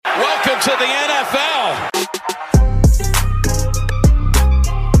to the NFL.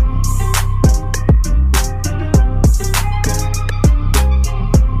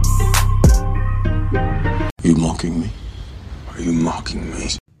 Are you mocking me? Are you mocking me?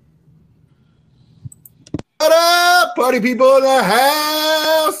 What up, party people in the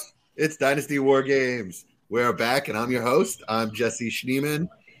house? It's Dynasty War Games. We're back, and I'm your host. I'm Jesse Schneeman.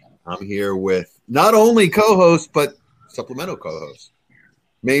 I'm here with not only co-host, but supplemental co-host,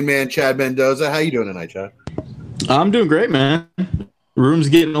 main man Chad Mendoza. How you doing tonight, Chad? I'm doing great, man. Room's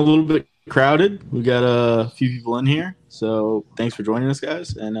getting a little bit crowded. We got a few people in here, so thanks for joining us,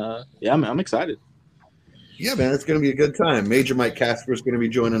 guys. And yeah, I'm excited. Yeah, man, it's going to be a good time. Major Mike Casper is going to be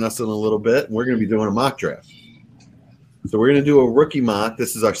joining us in a little bit, and we're going to be doing a mock draft. So we're going to do a rookie mock.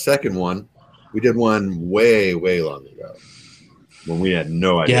 This is our second one. We did one way, way long ago when we had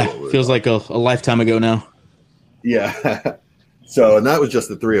no idea. Yeah, feels like a lifetime ago now. Yeah. So, and that was just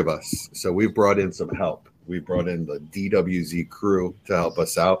the three of us. So we've brought in some help. We brought in the DWZ crew to help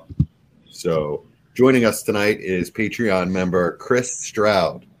us out. So joining us tonight is Patreon member Chris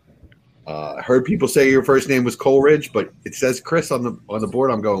Stroud. I heard people say your first name was Coleridge, but it says Chris on the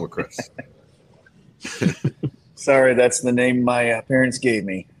board. I'm going with Chris. Sorry, that's the name my parents gave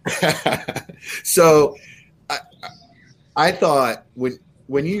me. So I thought when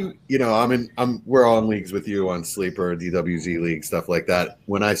we're all in leagues with you on Sleeper, DWZ League, stuff like that.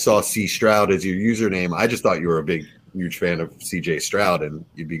 When I saw C Stroud as your username, I just thought you were a huge fan of CJ Stroud and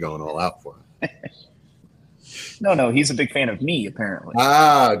you'd be going all out for him. No, he's a big fan of me, apparently.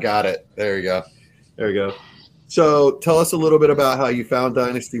 Ah, got it. There you go. So tell us a little bit about how you found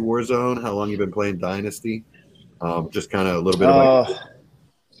Dynasty Warzone, how long you've been playing Dynasty. Just kind of a little bit about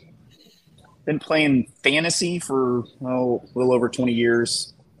been playing fantasy for a little over 20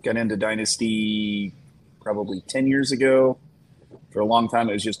 years. Got into Dynasty probably 10 years ago. For a long time,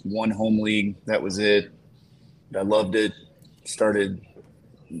 it was just one home league. That was it. I loved it. Started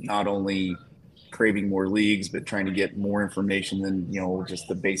not only craving more leagues, but trying to get more information than, just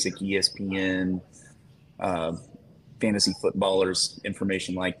the basic ESPN, fantasy footballers,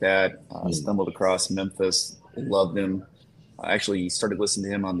 information like that. Stumbled across Memphis, loved him. I actually started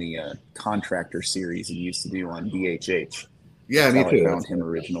listening to him on the Contractor series he used to do on DHH. Yeah, me too. I found him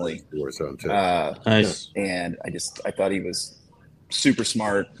originally. Warzone too. Nice. And I thought he was super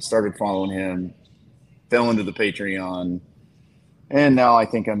smart. Started following him, fell into the Patreon. And now I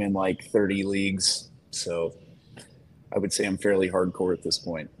think I'm in like 30 leagues. So I would say I'm fairly hardcore at this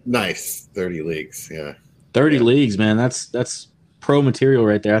point. Nice. 30 leagues. Yeah. 30 leagues, man. That's pro material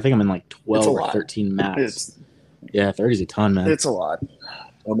right there. I think I'm in like 12 or 13 max. 30 is a ton, man. It's a lot.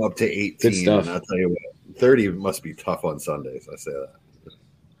 I'm up to 18. Good stuff. And I'll tell you what, 30 must be tough on Sundays. I say that.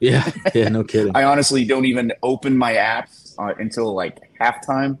 Yeah, no kidding. I honestly don't even open my apps until like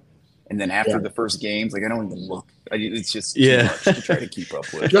halftime. And then after the first games, like I don't even look. It's just too much to try to keep up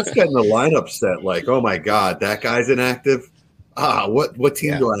with. Just getting the lineup set, like, oh my God, that guy's inactive. What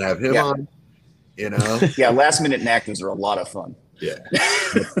team do I have him on? Last minute inactives are a lot of fun. Yeah,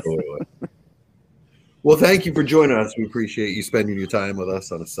 absolutely. Well, thank you for joining us. We appreciate you spending your time with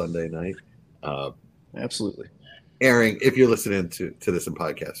us on a Sunday night. Absolutely. Airing, if you're listening to this in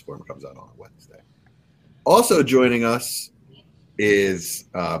podcast form, it comes out on a Wednesday. Also joining us is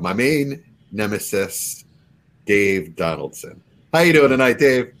my main nemesis, Dave Donaldson. How you doing tonight,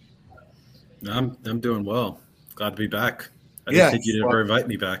 Dave? I'm doing well. Glad to be back. I didn't think you'd ever invite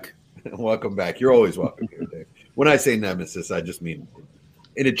me back. Welcome back. You're always welcome here, Dave. When I say nemesis, I just mean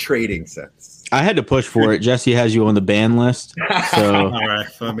in a trading sense. I had to push for it. Jesse has you on the ban list. So all right,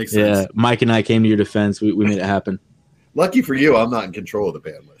 that makes sense. Yeah, Mike and I came to your defense. We made it happen. Lucky for you, I'm not in control of the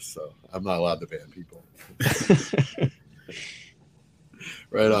ban list, so I'm not allowed to ban people.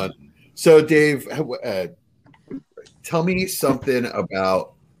 Right on. So, Dave, tell me something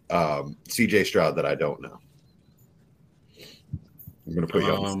about CJ Stroud that I don't know. I'm going to put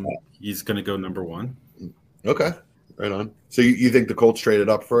you on the spot. He's going to go number one. Okay. Right on. So you think the Colts traded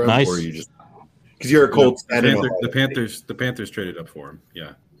up for him? Nice. Or you just – because you're a Colts fan. The Panthers traded up for him,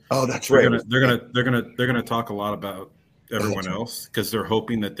 yeah. Oh, that's right. They're gonna talk a lot about everyone else because they're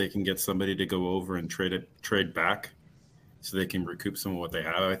hoping that they can get somebody to go over and trade back so they can recoup some of what they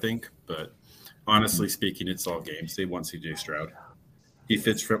have, I think. But honestly speaking, it's all games. They want CJ Stroud. He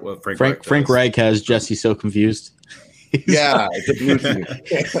fits what Frank Reich does. Frank Reich has Jesse so confused. Yeah, it's a blue team.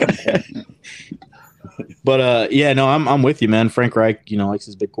 But I'm with you, man. Frank Reich, likes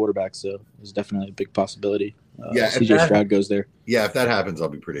his big quarterback, so there's definitely a big possibility. CJ Stroud goes there. Yeah, if that happens, I'll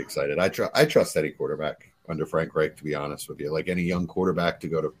be pretty excited. I trust any quarterback under Frank Reich, to be honest with you. Like any young quarterback to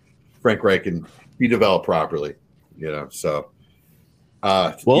go to Frank Reich and be developed properly, So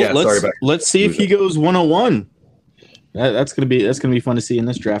Well, yeah, sorry about let's see if he goes 101. That's gonna be fun to see in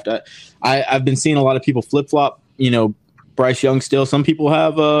this draft. I've been seeing a lot of people flip flop. Bryce Young still. Some people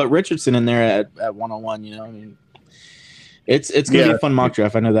have Richardson in there at 101. I mean, it's gonna be a fun mock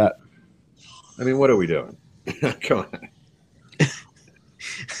draft. I know that. I mean, what are we doing? Come on.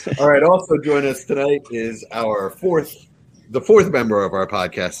 All right. Also join us tonight is the fourth member of our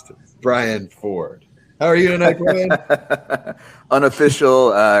podcast, Brian Ford. How are you tonight, Brian?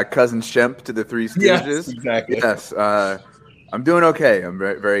 Unofficial cousin Shemp to the Three Stooges. Yes, exactly. Yes, I'm doing okay. I'm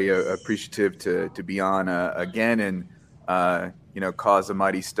very, very appreciative to be on again and cause a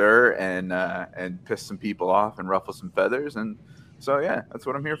mighty stir and piss some people off and ruffle some feathers. And so yeah, that's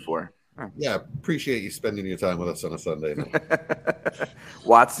what I'm here for. Yeah, appreciate you spending your time with us on a Sunday night.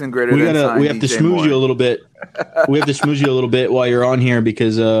 Watson greater we than gotta we have to schmooze you a little bit. We have to schmooze you a little bit while you're on here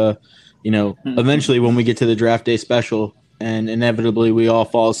because eventually when we get to the draft day special and inevitably we all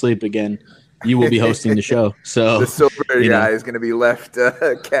fall asleep again, you will be hosting the show. So the silver guy is going to be left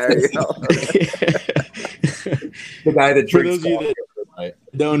carry on. The guy that For drinks those of you that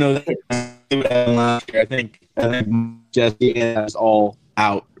don't know that last year, I think Jesse has all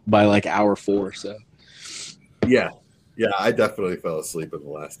out by like hour 4. So yeah, I definitely fell asleep in the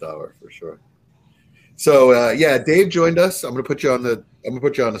last hour for sure. So Dave joined us. I'm gonna put you on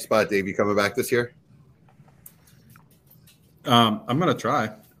the spot, Dave. You coming back this year? I'm gonna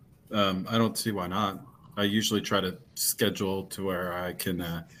try. I don't see why not. I usually try to schedule to where I can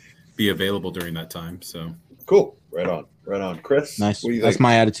be available during that time. So cool. Right on. Chris, nice. What do you That's think?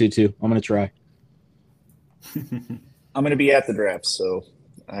 my attitude too. I'm gonna try. I'm going to be at the draft, so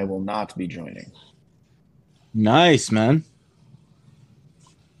I will not be joining. Nice, man.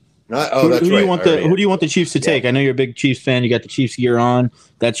 That's Who do right. Who do you want the Chiefs to take? I know you're a big Chiefs fan. You got the Chiefs gear on.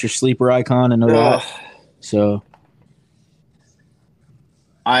 That's your sleeper icon. I know that. So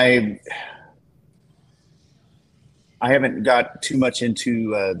I haven't got too much into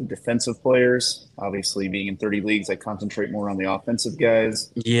the defensive players. Obviously, being in 30 leagues, I concentrate more on the offensive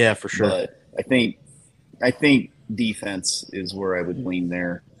guys. yeah, for sure. But I think defense is where I would lean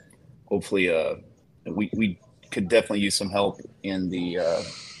there. Hopefully, we could definitely use some help in the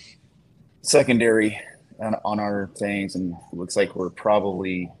secondary on our things, and it looks like we're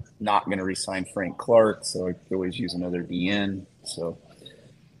probably not going to re-sign Frank Clark, so I could always use another DN. So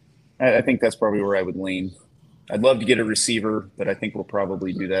I think that's probably where I would lean. I'd love to get a receiver, but I think we'll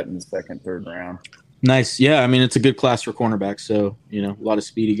probably do that in the second, third round. Nice. Yeah, I mean it's a good class for cornerbacks. So a lot of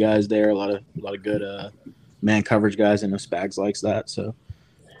speedy guys there, a lot of good man coverage guys. I know Spags likes that. So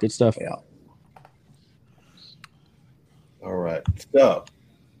good stuff. Yeah. All right. So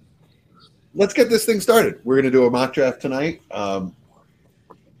let's get this thing started. We're going to do a mock draft tonight.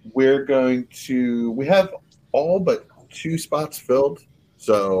 We have all but 2 spots filled.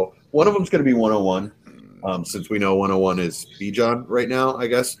 So one of them is going to be 101. Since we know 101 is Bijan right now, I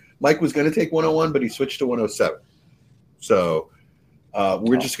guess. Mike was going to take 101, but he switched to 107. So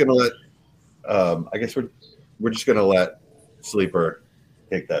we're just going to let we're just going to let Sleeper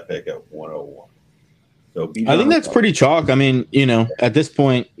take that pick at 101. So Bijan, I think that's pretty chalk. I mean, at this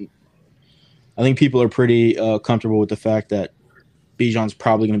point, I think people are pretty comfortable with the fact that Bijan's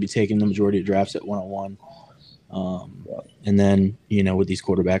probably going to be taking the majority of drafts at 101. And then, with these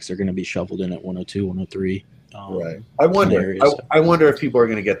quarterbacks, they're going to be shuffled in at 102, 103. Right. I wonder if people are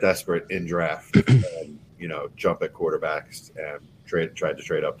going to get desperate in draft and, jump at quarterbacks and try to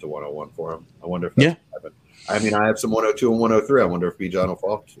trade up to 101 for them. I wonder if that's happened. I mean, I have some 102 and 103. I wonder if Bijan will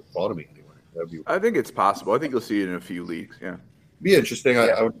fall to me anywhere. I think it's possible. I think you'll see it in a few leagues. Yeah. Be interesting.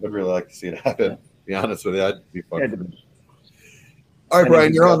 Yeah. I would really like to see it happen. To be honest with you, that'd be fun. All right,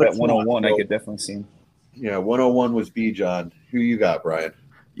 Brian, you're on that 101. I could definitely see him. Yeah, 101 was Bijan. Who you got, Brian?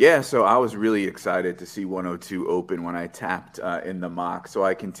 Yeah, so I was really excited to see 102 open when I tapped in the mock, so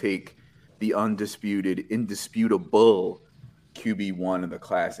I can take the indisputable QB1 of the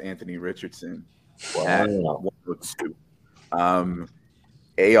class, Anthony Richardson, at 102.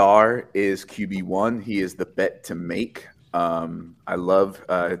 AR is QB1. He is the bet to make. I love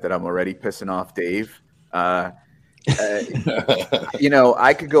that I'm already pissing off Dave. I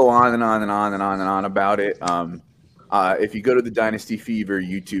could go on and on and on and on and on about it. If you go to the Dynasty Fever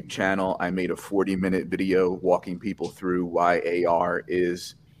YouTube channel, I made a 40-minute video walking people through why AR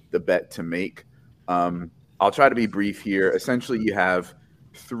is the bet to make. I'll try to be brief here. Essentially, you have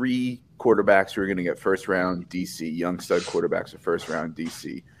 3 quarterbacks who are going to get first-round DC, young stud quarterbacks of first-round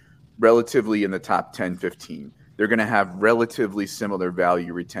DC, relatively in the top 10, 15. They're going to have relatively similar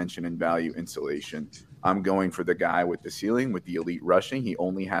value retention and value insulation. I'm going for the guy with the ceiling, with the elite rushing. He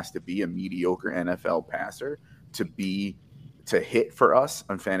only has to be a mediocre NFL passer to to hit for us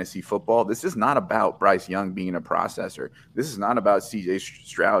on fantasy football. This is not about Bryce Young being a processor. This is not about CJ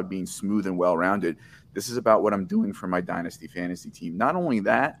Stroud being smooth and well-rounded. This is about what I'm doing for my Dynasty fantasy team. Not only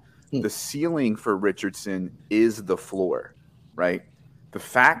that, the ceiling for Richardson is the floor, right? The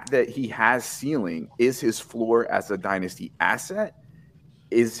fact that he has ceiling is his floor as a Dynasty asset,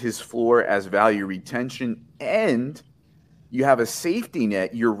 is his floor as value retention, and you have a safety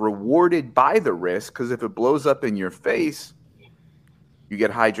net. You're rewarded by the risk because if it blows up in your face, you get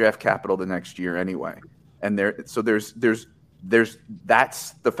high draft capital the next year anyway. And there's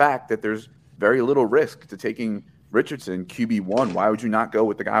that's the fact that there's very little risk to taking Richardson QB1. Why would you not go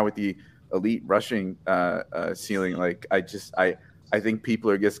with the guy with the elite rushing ceiling? Like I think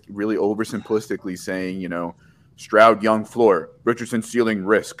people are just really oversimplistically saying, Stroud, Young, floor, Richardson, ceiling,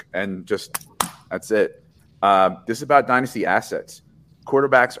 risk, and just that's it. This is about Dynasty assets.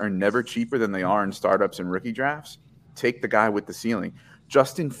 Quarterbacks are never cheaper than they are in startups and rookie drafts. Take the guy with the ceiling.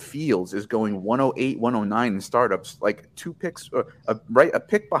 Justin Fields is going 108, 109 in startups, like 2 picks, a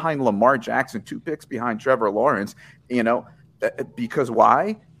pick behind Lamar Jackson, 2 picks behind Trevor Lawrence, because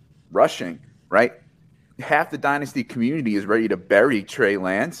why? Rushing, right? Half the Dynasty community is ready to bury Trey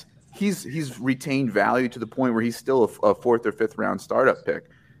Lance. He's retained value to the point where he's still a 4th or 5th round startup pick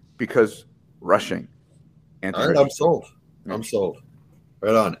because rushing. All right, I'm sold. I'm sold.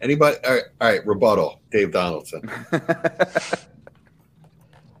 Right on. Anybody? All right. Rebuttal. Dave Donaldson.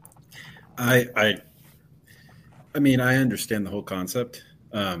 I mean, I understand the whole concept.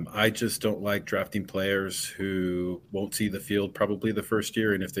 I just don't like drafting players who won't see the field probably the first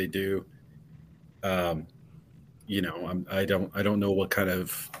year, and if they do, I don't know what kind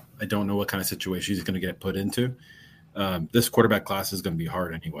of situation he's going to get put into. This quarterback class is going to be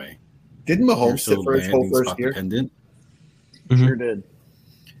hard anyway. Didn't Mahomes sit for his whole first year? Dependent. Sure did.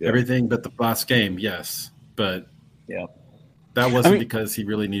 Yeah. Everything but the last game, yes, but yeah. That wasn't because he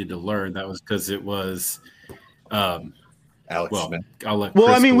really needed to learn. That was because it was Alex Smith.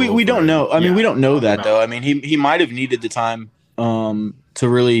 We don't know. We don't know that though. I mean, he might have needed the time to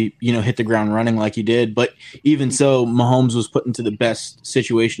really, hit the ground running like he did. But even so, Mahomes was put into the best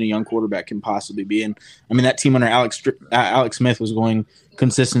situation a young quarterback can possibly be in. I mean, that team under Alex Smith was going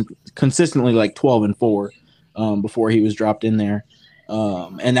consistently like 12-4 before he was dropped in there,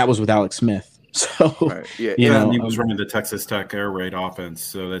 and that was with Alex Smith. So, right. He was running the Texas Tech air raid offense,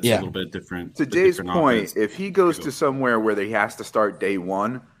 so that's a little bit different. To Jay's point, offense. If he goes to somewhere where he has to start day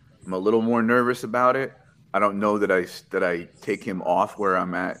one, I'm a little more nervous about it. I don't know that I take him off where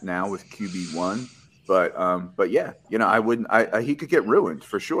I'm at now with QB1, but yeah, I wouldn't. He could get ruined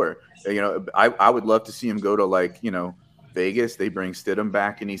for sure. I would love to see him go to Vegas. They bring Stidham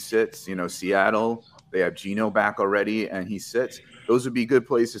back and he sits. Seattle, they have Geno back already and he sits. Those would be good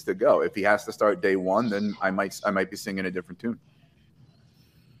places to go. If he has to start day one, then I might be singing a different tune.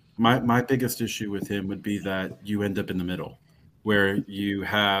 My biggest issue with him would be that you end up in the middle, where you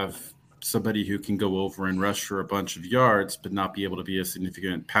have somebody who can go over and rush for a bunch of yards, but not be able to be a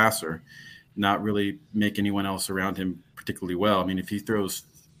significant passer, not really make anyone else around him particularly well. I mean, if he throws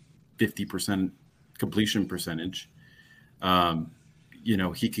 50% completion percentage,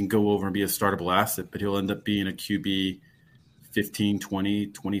 he can go over and be a startable asset, but he'll end up being a QB 15, 20,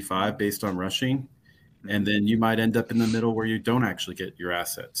 25 based on rushing. And then you might end up in the middle where you don't actually get your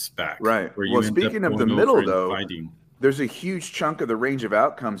assets back. Right. Well, speaking of the middle, though, there's a huge chunk of the range of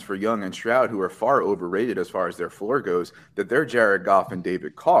outcomes for Young and Stroud who are far overrated as far as their floor goes, that they're Jared Goff and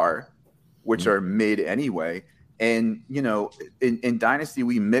David Carr, which are mid anyway. And, in Dynasty,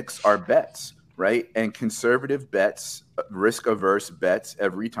 we mix our bets, right? And conservative bets, risk-averse bets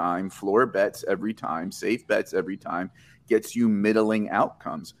every time, floor bets every time, safe bets every time, gets you middling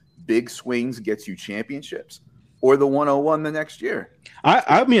outcomes. Big swings gets you championships, or the 101 the next year.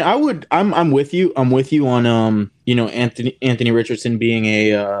 I'm with you. I'm with you on Anthony Richardson being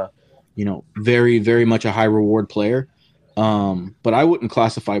a very, very much a high reward player. But I wouldn't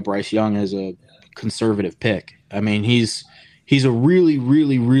classify Bryce Young as a conservative pick. I mean, he's a really,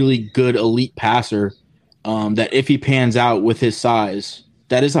 really, really good elite passer. That if he pans out with his size,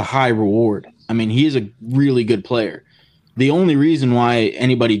 that is a high reward. I mean, he is a really good player. The only reason why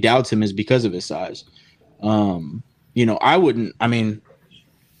anybody doubts him is because of his size. I wouldn't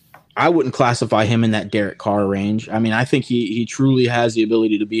classify him in that Derek Carr range. I mean, I think he truly has the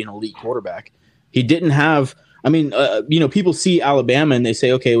ability to be an elite quarterback. He didn't have, people see Alabama and they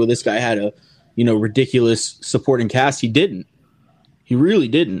say, okay, well, this guy had a, ridiculous supporting cast. He didn't. He really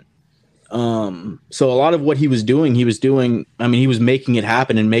didn't. So a lot of what he was doing, he was making it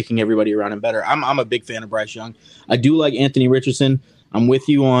happen and making everybody around him better. I'm a big fan of Bryce Young. I do like Anthony Richardson. I'm with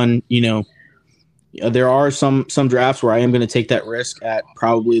you on, There are some drafts where I am going to take that risk at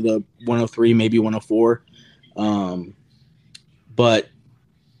probably the 103, maybe 104. But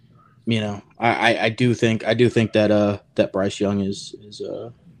I do think that Bryce Young is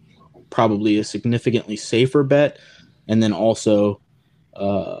probably a significantly safer bet, and then also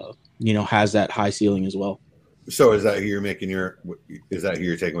has that high ceiling as well. So is that who you're making is that who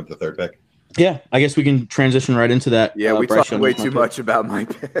you're taking with the third pick? Yeah, I guess we can transition right into that. Yeah, we talked way too much about my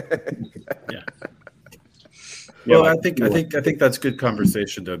pick. Yeah. Well, I think that's good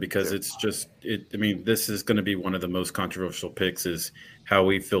conversation though, because it's just I mean, this is going to be one of the most controversial picks is how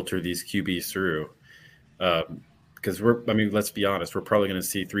we filter these QBs through. Because let's be honest, we're probably going to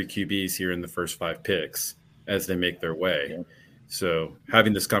see 3 QBs here in the first 5 picks as they make their way. Yeah. So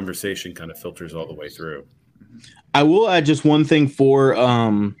having this conversation kind of filters all the way through. I will add just one thing for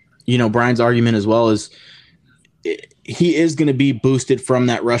Brian's argument as well is he is going to be boosted from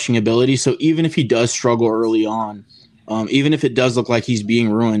that rushing ability. So even if he does struggle early on, even if it does look like he's being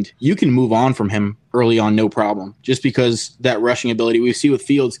ruined, you can move on from him early on, no problem. Just because that rushing ability we see with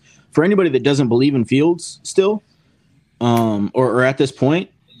Fields, for anybody that doesn't believe in Fields still, or at this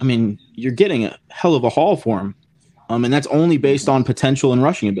point, I mean, you're getting a hell of a haul for him. And that's only based on potential and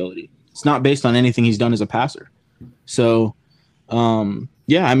rushing ability. It's not based on anything he's done as a passer. So,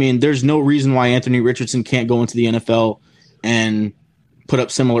 there's no reason why Anthony Richardson can't go into the NFL and put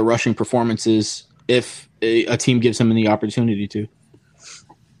up similar rushing performances if a team gives him the opportunity to.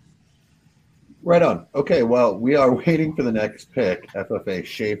 Right on. Okay, well, we are waiting for the next pick, FFA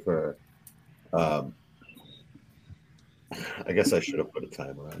Schaefer. I guess I should have put a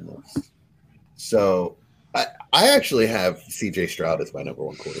timer on this. So I actually have CJ Stroud as my number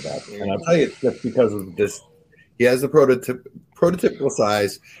 1 quarterback. And I'll tell you, it's just because of this. He has the prototypical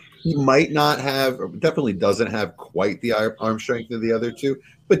size. He might not have, or definitely doesn't have quite the arm strength of the other two,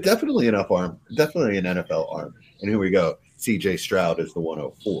 but definitely enough arm, definitely an NFL arm. And here we go. CJ Stroud is the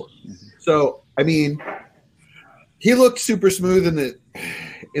 104. So, I mean, he looked super smooth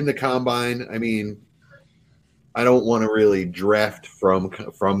in the combine. I mean, I don't want to really draft from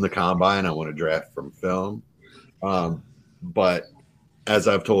the combine. I want to draft from film. But as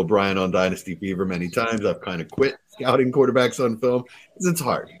I've told Brian on Dynasty Fever many times, I've kind of quit scouting quarterbacks on film because it's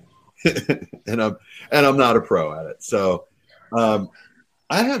hard, and I'm not a pro at it. So I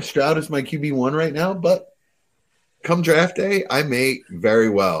have Stroud as my QB1 right now, but come draft day, I may very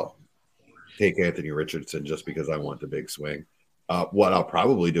well take Anthony Richardson just because I want the big swing. What I'll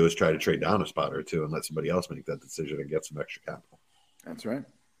probably do is try to trade down a spot or two and let somebody else make that decision and get some extra capital. That's right.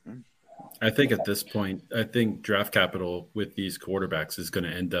 I think at this point, draft capital with these quarterbacks is going to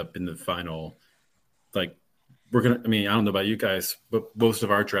end up in the final. I don't know about you guys, but most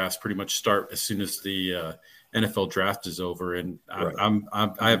of our drafts pretty much start as soon as the NFL draft is over. And right.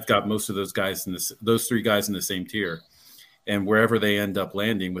 I've got most of those guys those 3 guys in the same tier, and wherever they end up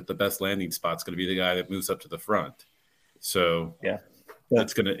landing with the best landing spot is going to be the guy that moves up to the front. So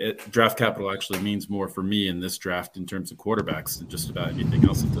that's draft capital actually means more for me in this draft in terms of quarterbacks than just about anything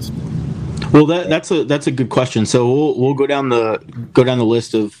else at this point. Well, that's a good question. So we'll go down the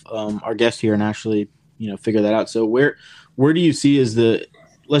list of our guests here and actually figure that out. So where do you see is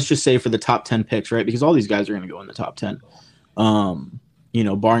let's just say for the top 10 picks, right? Because all these guys are going to go in the top 10.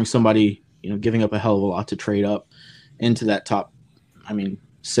 Barring somebody giving up a hell of a lot to trade up into that top,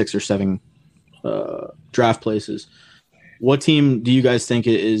 6 or 7 draft places. What team do you guys think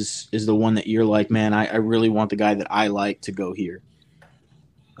is the one that you're like, man, I really want the guy that I like to go here?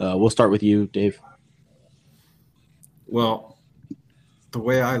 We'll start with you, Dave. Well, the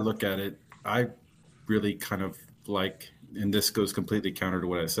way I look at it, I really kind of like, and this goes completely counter to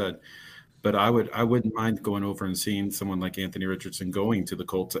what I said, but I wouldn't mind going over and seeing someone like Anthony Richardson going to the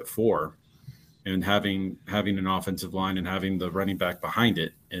Colts at 4 and having an offensive line and having the running back behind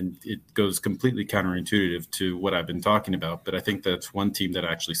it. And it goes completely counterintuitive to what I've been talking about. But I think that's one team that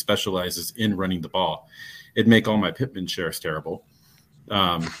actually specializes in running the ball. It'd make all my Pittman shares terrible.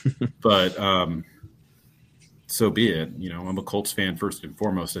 But so be it. I'm a Colts fan first and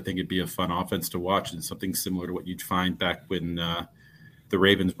foremost. I think it'd be a fun offense to watch and something similar to what you'd find back when the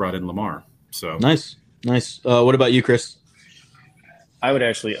Ravens brought in Lamar. So nice. What about you, Chris? I'd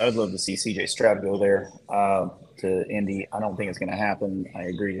love to see CJ Stroud go there to Indy. I don't think it's going to happen. I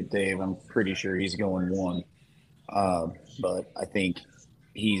agree with Dave. I'm pretty sure he's going 1. But I think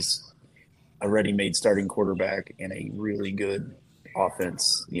he's a ready-made starting quarterback and a really good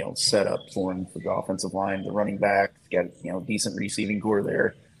offense, set up for him for the offensive line, the running back, got decent receiving core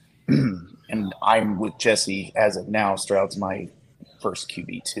there. And I'm with Jesse as of now. Stroud's my first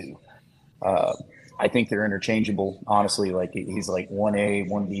QB2. I think they're interchangeable, honestly. Like he's like 1A,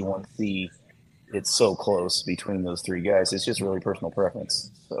 1B, 1C. it's so close between those three guys. It's just really personal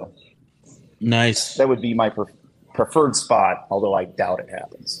preference. So Nice. that would be my preferred spot, although I doubt it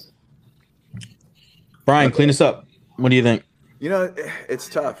happens. Brian, clean us up. What do you think? You know, it's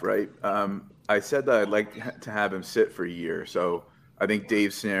tough, right? I said that I'd like to have him sit for a year. So I think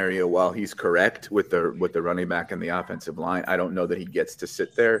Dave's scenario, while he's correct with the running back and the offensive line, I don't know that he gets to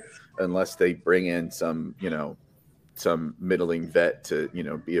sit there unless they bring in some middling vet to,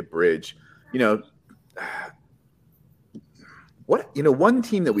 be a bridge. One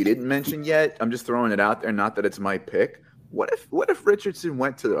team that we didn't mention yet, I'm just throwing it out there, not that it's my pick. What if Richardson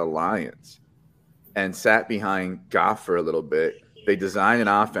went to the Lions and sat behind Goff for a little bit? They design an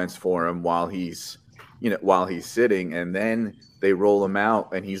offense for him while he's sitting, and then they roll him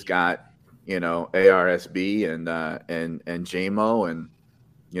out, and he's got, ARSB and JMO, and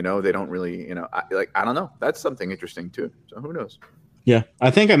they don't really, I don't know. That's something interesting too. So who knows? Yeah, I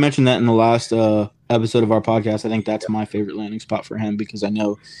think I mentioned that in the last episode of our podcast. I think that's my favorite landing spot for him because I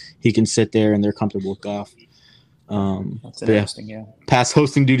know he can sit there and they're comfortable with Goff. That's interesting, yeah. Pass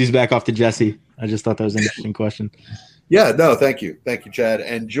hosting duties back off to Jesse. I just thought that was an interesting question. Yeah, no, thank you, Chad.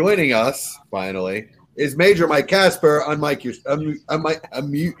 And joining us finally is Major Mike Casper. Unmute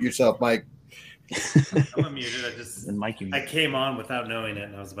yourself, Mike. I'm unmuted. I came on without knowing it,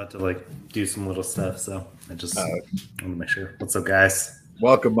 and I was about to do some little stuff, so I just want to make sure. What's up, guys?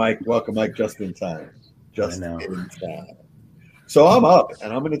 Welcome, Mike. Just in time. In time. So I'm up,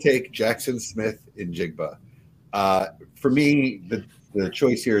 and I'm going to take Jackson Smith in Jigba. For me, the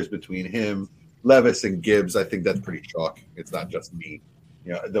choice here is between him, Levis, and Gibbs. I think that's pretty chalk. It's not just me.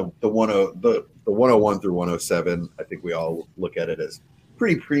 The 101 through 107. I think we all look at it as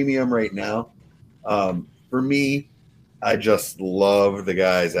pretty premium right now. For me, I just love the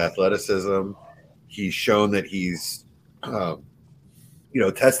guy's athleticism. He's shown that he's,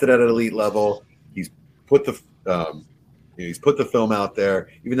 tested at an elite level. He's put the film out there,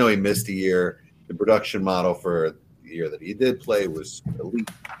 even though he missed a year. The production model for the year that he did play was elite.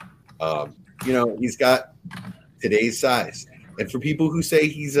 He's got today's size. And for people who say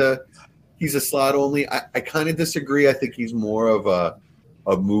he's a slot only, I kind of disagree. I think he's more of a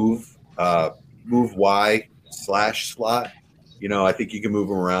move Y/slot. I think you can move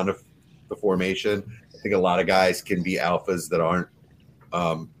him around the formation. I think a lot of guys can be alphas that aren't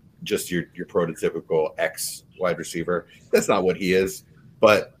just your prototypical X wide receiver. That's not what he is,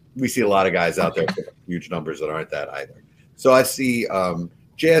 but we see a lot of guys out there with huge numbers that aren't that either. So I see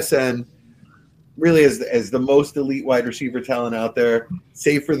JSN really as the most elite wide receiver talent out there,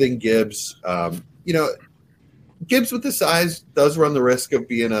 safer than Gibbs. Gibbs with the size does run the risk of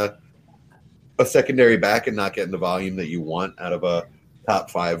being a secondary back and not getting the volume that you want out of a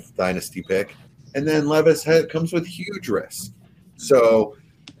top 5 dynasty pick. And then Levis comes with huge risk. So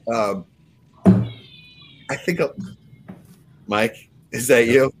I think Mike, is that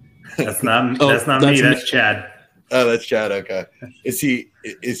you? That's not me. That's Chad. Oh, that's Chad. Okay. Is he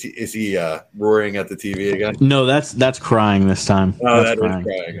roaring at the TV again? No, that's crying this time. Oh, that's crying.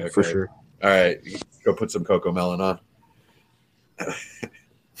 Okay. For sure. All right, go put some Coco Melon on.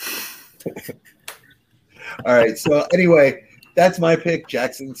 All right. So anyway, that's my pick,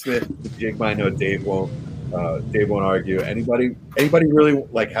 Jackson Smith. Jigma. I know Dave won't argue. Anybody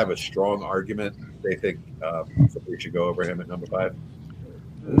really have a strong argument? They think somebody should go over him at number 5.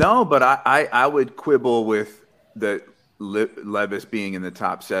 No, but I would quibble with that. Levis being in the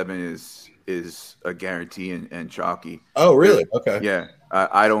top 7 is a guarantee and chalky. Oh, really? Okay. Yeah,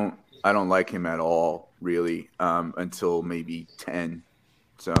 I don't like him at all, really, until maybe 10.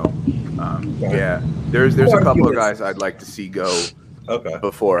 So, yeah, there's a couple of guys I'd like to see go. Okay.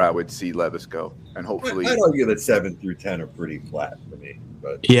 Before I would see Levis go, and hopefully, I'd argue that 7 through 10 are pretty flat for me.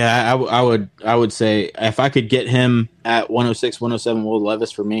 But yeah, I would say if I could get him at 106, 107 with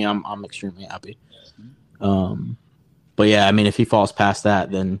Levis, for me, I'm extremely happy. But yeah, I mean, if he falls past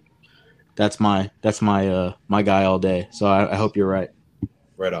that, then that's my guy all day. So I hope you're right.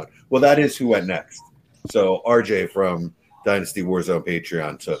 Right on. Well, that is who went next. So RJ from Dynasty Warzone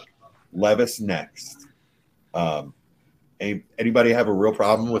Patreon took Levis next. Anybody have a real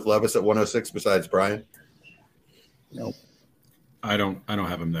problem with Levis at 106 besides Brian? Nope. I don't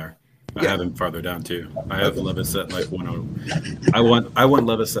have him there. I have him farther down too. I have Levis at 10. I want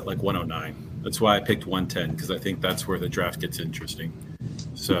Levis at 109. That's why I picked 110 because I think that's where the draft gets interesting.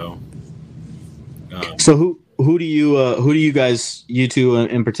 So, so who do you guys, you two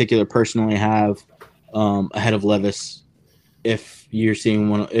in particular, personally have ahead of Levis? If you're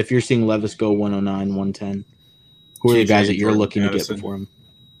seeing Levis go 109, 110, who are the guys that you're looking to get before him?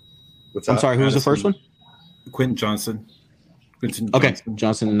 What's that? I'm sorry, who was the first one? Quentin Johnson.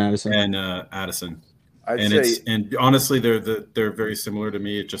 Johnson and Addison. And Addison. I'd say Honestly, they're very similar to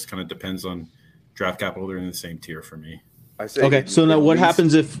me. It just kind of depends on draft capital. They're in the same tier for me. I say okay. So now, what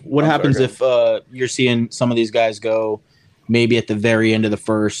happens if you're seeing some of these guys go maybe at the very end of the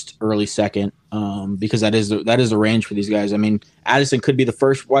first, early second? Because that is the range for these guys. I mean, Addison could be the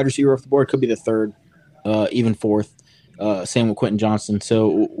first wide receiver off the board, could be the third, even fourth. Same with Quentin Johnson.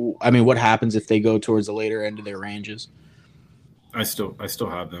 So, I mean, what happens if they go towards the later end of their ranges? I still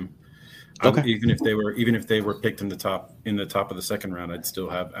have them. Okay. Even if they were picked in the top of the second round, I'd still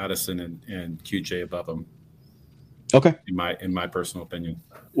have Addison and QJ above them. Okay. In my personal opinion.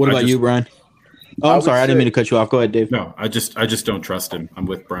 What about you, Brian? Oh, I'm sorry, I didn't mean to cut you off. Go ahead, Dave. No, I just don't trust him. I'm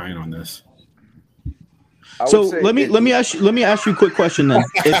with Brian on this. So let me ask you a quick question then.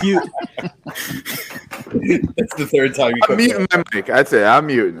 If you That's the third time you. I'm muting my mic. I'd say I'm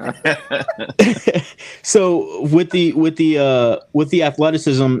muting. So with the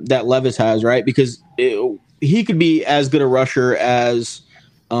athleticism that Levis has, right? Because he could be as good a rusher as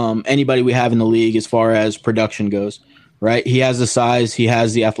anybody we have in the league as far as production goes, right? He has the size, he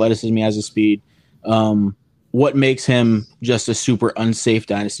has the athleticism, he has the speed. What makes him just a super unsafe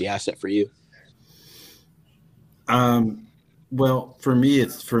dynasty asset for you? Well, for me,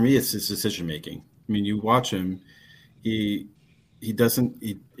 it's his decision making. I mean, you watch him; it's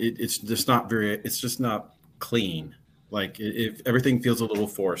just not clean. Like if everything feels a little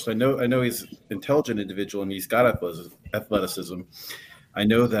forced. I know he's an intelligent individual and he's got athleticism. I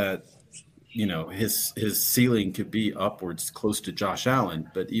know that his ceiling could be upwards close to Josh Allen,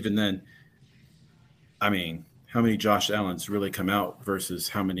 but even then, I mean, how many Josh Allens really come out versus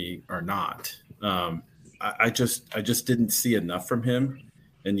how many are not? I just didn't see enough from him.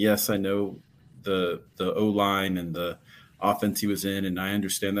 And yes, I know the O-line and the offense he was in, and I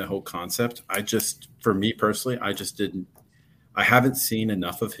understand that whole concept. For me personally, I haven't seen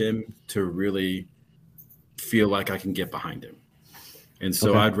enough of him to really feel like I can get behind him. And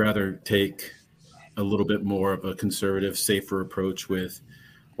so I'd rather take a little bit more of a conservative, safer approach with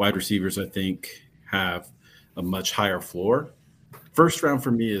wide receivers. I think have a much higher floor. First round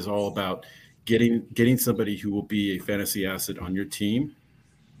for me is all about getting somebody who will be a fantasy asset on your team.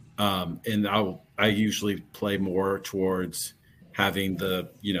 And I usually play more towards having the,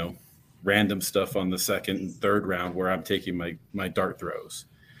 random stuff on the second and third round where I'm taking my dart throws.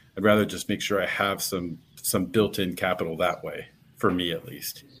 I'd rather just make sure I have some built-in capital that way, for me at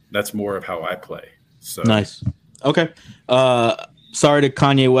least. That's more of how I play. So nice. Okay. Sorry to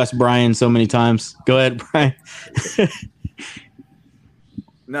Kanye West Brian so many times. Go ahead, Brian.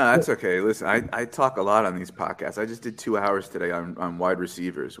 No, that's okay. Listen, I talk a lot on these podcasts. I just did 2 hours today on wide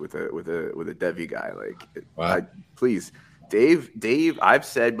receivers with a Devi guy. Wow. Please, Dave. I've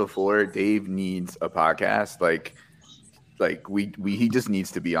said before, Dave needs a podcast. He just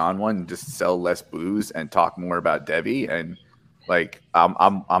needs to be on one and just sell less booze and talk more about Devi. And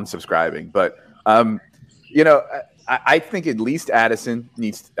I'm subscribing. But I think at least Addison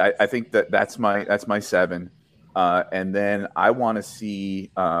needs. I think that's my 7. And then I want to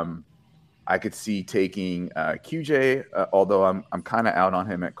see. I could see taking QJ, although I'm kind of out on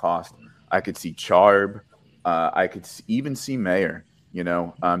him at cost. I could see Charb. I could even see Mayer.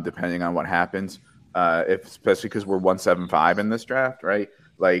 Depending on what happens, especially because we're 175 in this draft, right?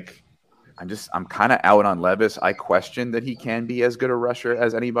 I'm kind of out on Levis. I question that he can be as good a rusher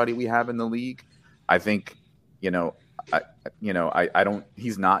as anybody we have in the league. I think, I don't.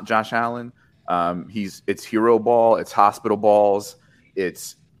 He's not Josh Allen. It's hero ball, it's hospital balls,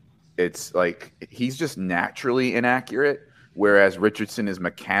 it's like he's just naturally inaccurate, whereas Richardson is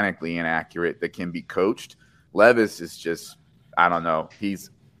mechanically inaccurate that can be coached. Levis is just, I don't know.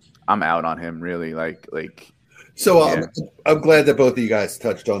 I'm out on him really. So yeah. I'm glad that both of you guys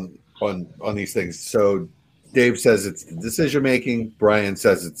touched on these things. So Dave says it's the decision making. Brian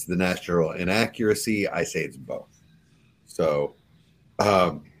says it's the natural inaccuracy. I say it's both. So,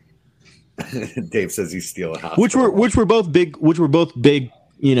 Dave says he's stealing hospital. Which were both big,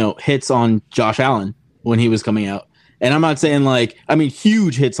 hits on Josh Allen when he was coming out. And I'm not saying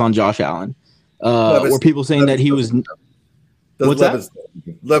huge hits on Josh Allen. Were people saying that he was? Levis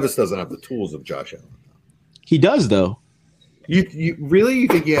doesn't have the tools of Josh Allen. He does though. You really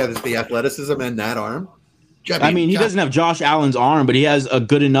think he has the athleticism and that arm? He doesn't have Josh Allen's arm, but he has a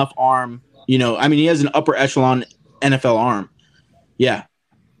good enough arm. He has an upper echelon NFL arm. Yeah,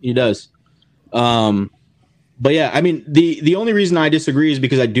 he does. But yeah, the only reason I disagree is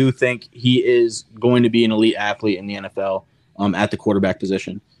because I do think he is going to be an elite athlete in the NFL at the quarterback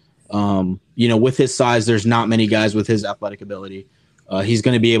position. With his size, there's not many guys with his athletic ability. He's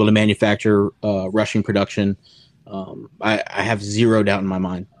going to be able to manufacture rushing production. I have zero doubt in my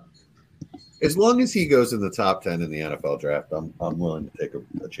mind. As long as he goes in the top 10 in the NFL draft, I'm willing to take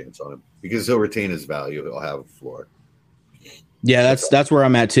a chance on him because he'll retain his value. He'll have a floor. Yeah, that's where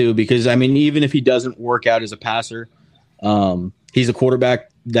I'm at too. Because I mean, even if he doesn't work out as a passer, he's a quarterback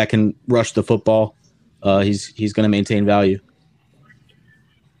that can rush the football. He's going to maintain value.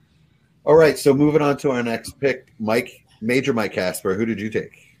 All right, so moving on to our next pick, Major Mike Casper. Who did you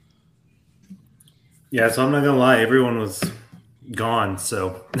take? Yeah, so I'm not gonna lie, everyone was gone,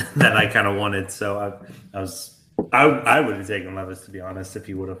 so that I kind of wanted. So I would have taken Levis, to be honest, if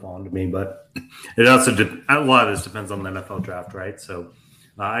he would have fallen to me. But it also a lot of this depends on the NFL draft, right? So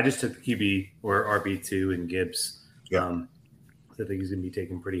I just took QB or RB2 and Gibbs. Yeah. I think he's gonna be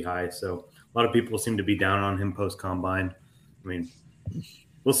taken pretty high. So a lot of people seem to be down on him post combine. I mean,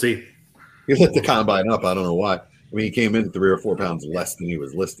 we'll see. He lit the combine up. I don't know why. I mean, he came in 3 or 4 pounds less than he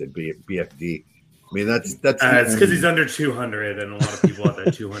was listed. BFD. I mean, that's it's because he's under 200, and a lot of people have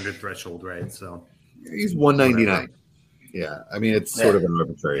that 200 threshold, right? So he's 199. Yeah, I mean, it's sort of an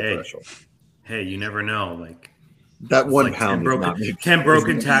arbitrary threshold. Hey, you never know. Like that 1 pound, 10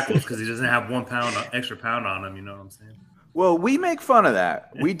 broken tackles because he doesn't have 1 pound extra pound on him. You know what I'm saying? Well, we make fun of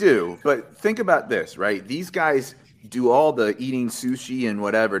that. We do. But think about this, right? These guys do all the eating sushi and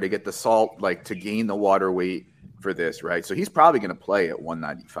whatever to get the salt, like to gain the water weight for this, right? So he's probably going to play at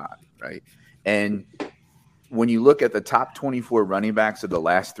 195, right? And when you look at the top 24 running backs of the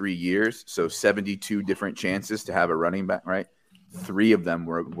last 3 years, so 72 different chances to have a running back, right? 3 of them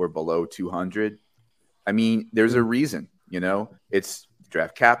were below 200. I mean, there's a reason, it's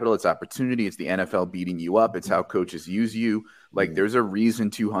draft capital, it's opportunity, it's the NFL beating you up, it's how coaches use you. Like, there's a reason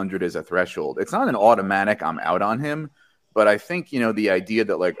 200 is a threshold. It's not an automatic I'm out on him, but I think, the idea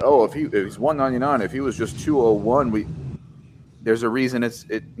that like, oh, if he's 199, if he was just 201, there's a reason it's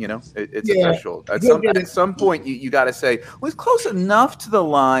a threshold. At some point, you got to say, well, it's close enough to the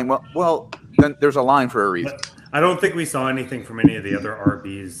line. Well, then there's a line for a reason. But I don't think we saw anything from any of the other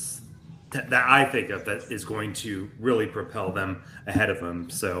RBs that I think of that is going to really propel them ahead of them.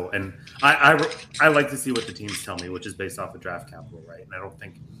 So, and I like to see what the teams tell me, which is based off of draft capital, right? And I don't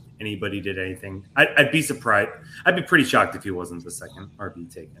think anybody did anything. I'd be surprised. I'd be pretty shocked if he wasn't the second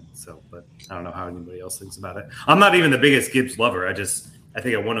RB taken. So, but I don't know how anybody else thinks about it. I'm not even the biggest Gibbs lover. I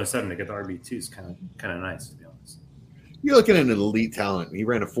think at 107 to get the RB2 is kind of nice, to be honest. You're looking at an elite talent. He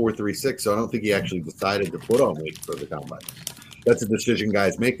ran a 4.36, so I don't think he actually decided to put on weight for the combine. That's a decision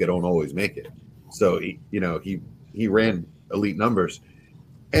guys make. They don't always make it. So he ran elite numbers.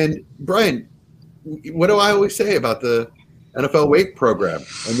 And Brian, what do I always say about the NFL weight program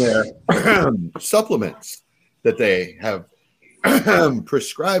and their supplements that they have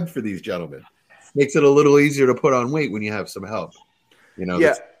prescribed for these gentlemen? Makes it a little easier to put on weight when you have some help.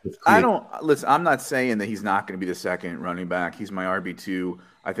 Yeah, I'm not saying that he's not going to be the second running back. He's my RB2.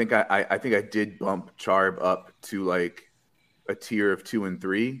 I think I did bump Charb up to like a tier of 2 and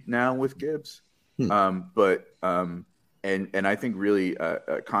 3 now with Gibbs. And I think really,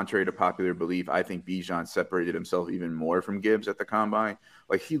 contrary to popular belief, I think Bijan separated himself even more from Gibbs at the combine.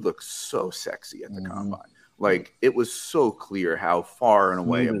 Like, he looked so sexy at the combine. Like, it was so clear how far and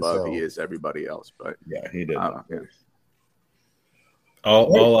away above he is everybody else. But yeah, he did.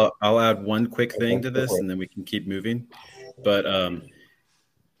 I'll add one quick thing to this, and then we can keep moving. But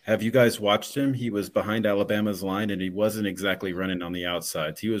have you guys watched him? He was behind Alabama's line, and he wasn't exactly running on the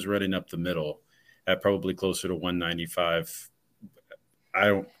outsides. He was running up the middle at probably closer to 195.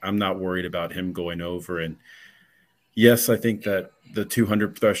 I'm not worried about him going over. And yes, I think that the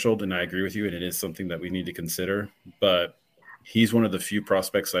 200 threshold, and I agree with you, and it is something that we need to consider. But he's one of the few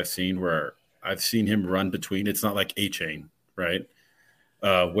prospects I've seen where I've seen him run between. It's not like A-Chain, right?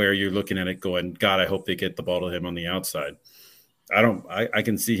 Where you're looking at it going, God, I hope they get the ball to him on the outside. I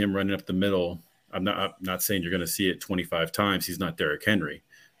can see him running up the middle. I'm not saying you're going to see it 25 times. He's not Derrick Henry,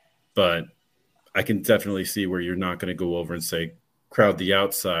 but I can definitely see where you're not going to go over and say, crowd the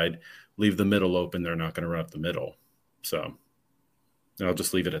outside, leave the middle open. They're not going to run up the middle. So I'll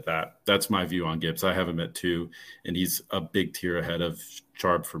just leave it at that. That's my view on Gibbs. I have him at 2, and he's a big tier ahead of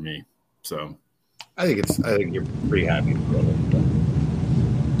Charb for me. So I think you're pretty happy to throw it.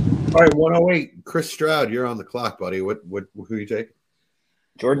 All right, 108. Chris Stroud, you're on the clock, buddy. Who you take?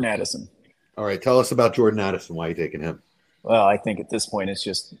 Jordan Addison. All right, tell us about Jordan Addison. Why are you taking him? Well, I think at this point it's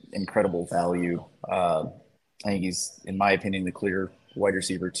just incredible value. I think he's, in my opinion, the clear wide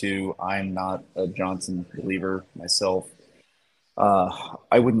receiver 2. I'm not a Johnson believer myself.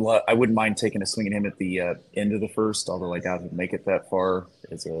 I wouldn't mind taking a swing at him at the end of the first, although I doubt he'd make it that far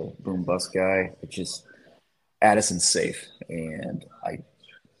as a boom bust guy. It's just Addison's safe, and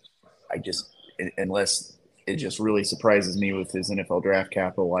I just, unless it just really surprises me with his NFL draft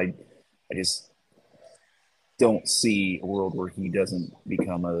capital. I just don't see a world where he doesn't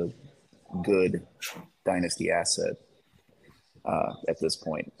become a good dynasty asset at this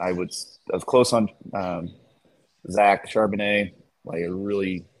point. I was close on Zach Charbonnet. Like I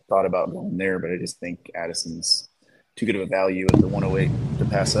really thought about going there, but I just think Addison's too good of a value at the 108 to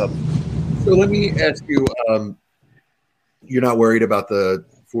pass up. So let me ask you, you're not worried about the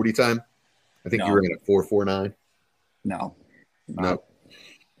 40 time? I think you were in at 4.49. No.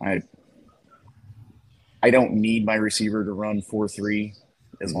 I don't need my receiver to run 4.3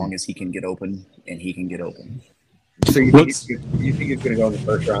 as long as he can get open, and he can get open. So you think he's going to go in the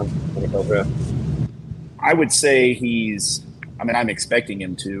first round NFL draft? I would say I'm expecting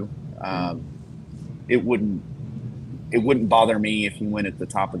him to. It wouldn't bother me if he went at the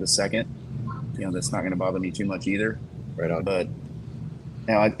top of the second. That's not going to bother me too much either. Right on. But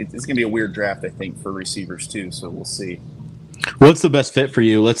it's going to be a weird draft, I think, for receivers too. So we'll see. What's the best fit for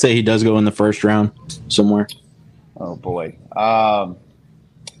you? Let's say he does go in the first round somewhere. Oh boy.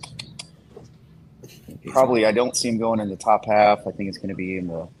 Probably I don't see him going in the top half. I think it's going to be in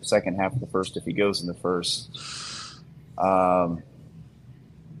the second half of the first if he goes in the first.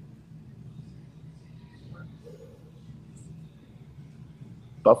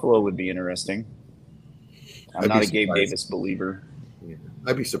 Buffalo would be interesting. I'm not a Gabe Davis believer. Yeah.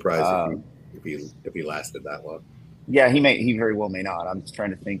 I'd be surprised if he lasted that long. Yeah, he very well may not. I'm just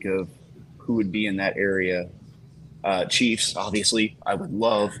trying to think of who would be in that area. Chiefs, obviously, I would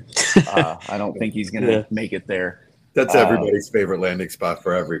love. I don't think he's going to make it there. That's everybody's favorite landing spot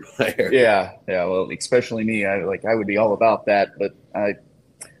for every player. Yeah. Well, especially me. I would be all about that, but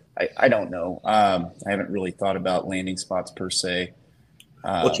I don't know. I haven't really thought about landing spots per se.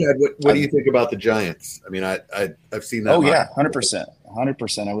 Well, Chad, what do you think about the Giants? I mean, I've seen that. Oh yeah,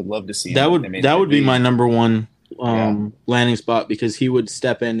 100%. I would love to see that. That would be my number one landing spot because he would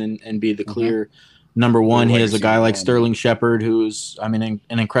step in and be the clear number one. He has a guy like Sterling Shepard, who's an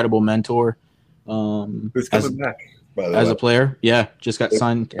incredible mentor. Who's coming back by the way? As a player? Yeah, just got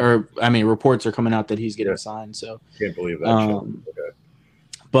signed. Or reports are coming out that he's getting signed. So can't believe that. Okay.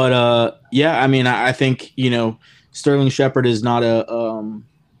 But I think Sterling Shepard is not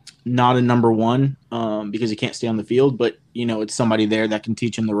a number one because he can't stay on the field, but it's somebody there that can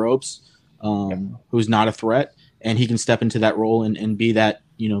teach him the ropes, who's not a threat, and he can step into that role and be that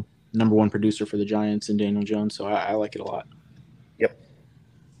number one producer for the Giants and Daniel Jones. So I like it a lot. Yep.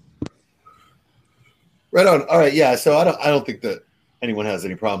 Right on. All right. Yeah. So I don't think that anyone has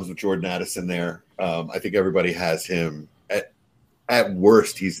any problems with Jordan Addison there. I think everybody has him at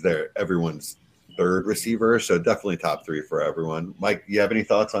worst. He's everyone's third receiver. So definitely top three for everyone. Mike, you have any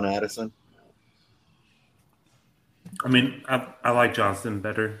thoughts on Addison? I mean, I like Johnson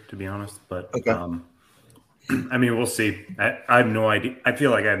better, to be honest, but okay. We'll see. I have no idea. I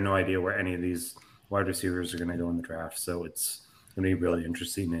feel like I have no idea where any of these wide receivers are going to go in the draft. So it's going to be really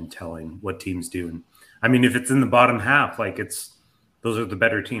interesting in telling what teams do. And if it's in the bottom half, those are the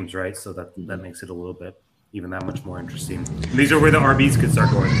better teams, right? So that makes it a little bit even that much more interesting. And these are where the RBs could start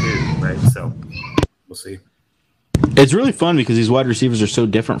going too, right? So we'll see. It's really fun because these wide receivers are so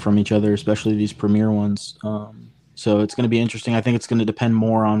different from each other, especially these premier ones. So it's going to be interesting. I think it's going to depend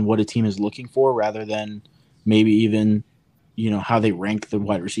more on what a team is looking for rather than maybe even, how they rank the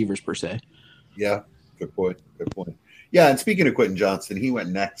wide receivers per se. Yeah, good point. Yeah, and speaking of Quentin Johnston, he went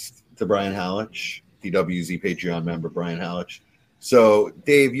next to Brian Hallich, DWZ Patreon member Brian Hallich. So,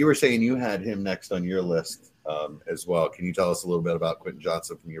 Dave, you were saying you had him next on your list as well. Can you tell us a little bit about Quentin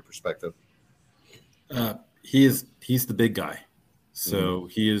Johnston from your perspective? He's the big guy. So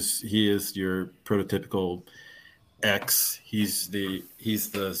he is your prototypical X. He's the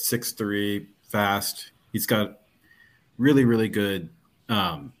 6'3", fast. He's got really, really good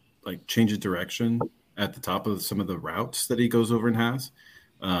change of direction at the top of some of the routes that he goes over and has.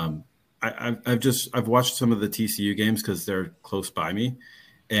 I've watched some of the TCU games because they're close by me,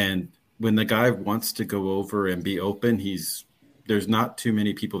 and when the guy wants to go over and be open, there's not too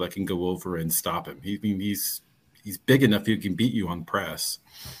many people that can go over and stop him. He's big enough he can beat you on press,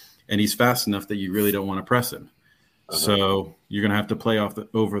 and he's fast enough that you really don't want to press him. So you're gonna have to play off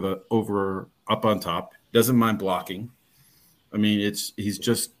over up on top. Doesn't mind blocking. It's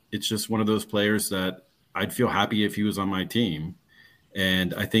just one of those players that I'd feel happy if he was on my team.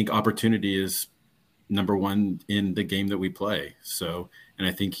 And I think opportunity is number one in the game that we play. So, and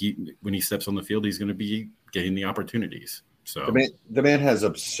I think when he steps on the field, he's going to be getting the opportunities. So the man has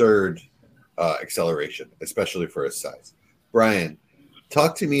absurd acceleration, especially for his size. Brian,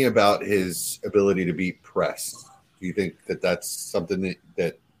 talk to me about his ability to beat press. Do you think that that's something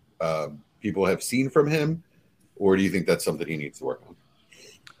that people have seen from him? or do you think that's something he needs to work on?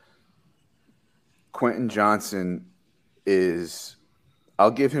 Quentin Johnson is,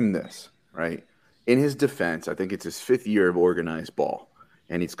 I'll give him this, right? In his defense, I think it's his 5th year of organized ball,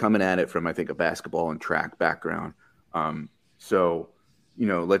 and he's coming at it from, I think, a basketball and track background. So,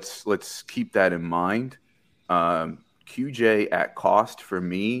 let's keep that in mind. QJ at cost for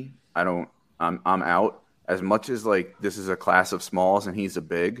me, I'm out. As much as like this is a class of smalls and he's a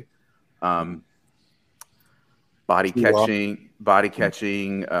big, body catching,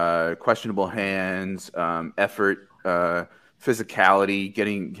 questionable hands, effort, physicality,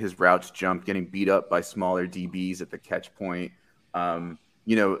 getting his routes jumped, getting beat up by smaller DBs at the catch point.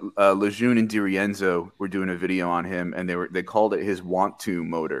 Lejeune and DiRienzo were doing a video on him, and they called it his want to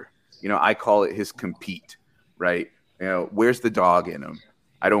motor. I call it his compete, right? Where's the dog in him?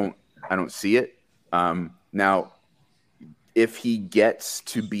 I don't see it. Now, if he gets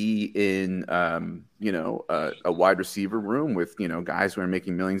to be in, a wide receiver room with, guys who are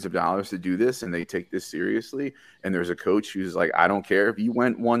making millions of dollars to do this and they take this seriously, and there's a coach who's like, I don't care if you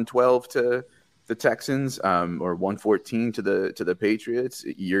went 112 to the Texans or 114 to the Patriots,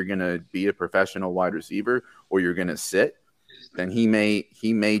 you're going to be a professional wide receiver or you're going to sit, then he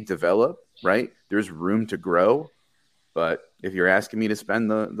may develop, right? There's room to grow. But if you're asking me to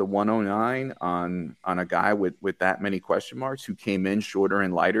spend the 109 on a guy with that many question marks who came in shorter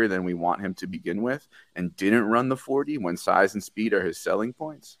and lighter than we want him to begin with and didn't run the 40 when size and speed are his selling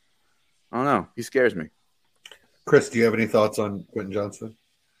points, I don't know. He scares me. Chris, do you have any thoughts on Quentin Johnson?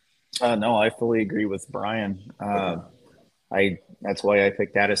 No, I fully agree with Brian. That's why I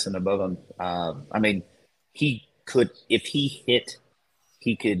picked Addison above him. He could, if he hit,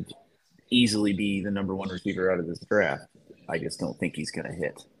 he could easily be the number 1 receiver out of this draft. I just don't think he's going to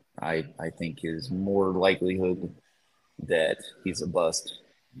hit. I think is more likelihood that he's a bust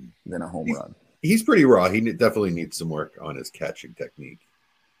than a home run. He's pretty raw. He definitely needs some work on his catching technique.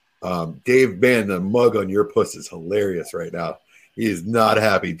 Dave, man, the mug on your puss is hilarious right now. He is not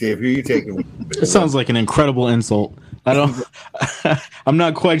happy. Dave, who are you taking? It sounds like an incredible insult. I'm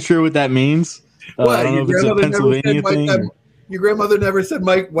not quite sure what that means. I don't know if it's a Pennsylvania thing. Your grandmother never said,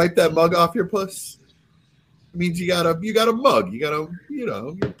 Mike, wipe that mug off your puss? It means you got a mug. You got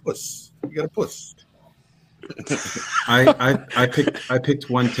your puss. You got a puss. I picked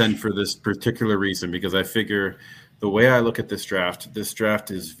 110 for this particular reason because I figure the way I look at this draft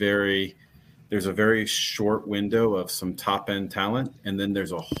is there's a very short window of some top end talent, and then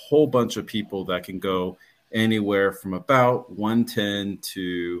there's a whole bunch of people that can go anywhere from about 110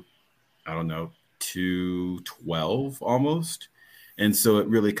 to, I don't know, 212 almost. And so it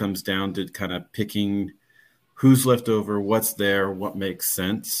really comes down to kind of picking who's left over, what's there, what makes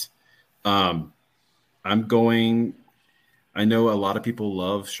sense. I know a lot of people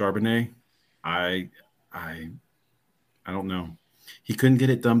love Charbonnet. I don't know. He couldn't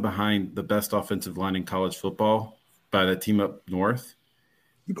get it done behind the best offensive line in college football by the team up north.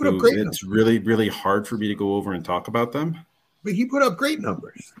 He put up great numbers. It's really, really hard for me to go over and talk about them. But he put up great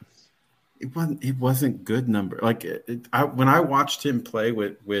numbers. It wasn't good number. Like when I watched him play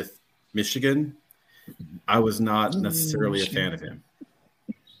with Michigan, I was not necessarily a fan of him.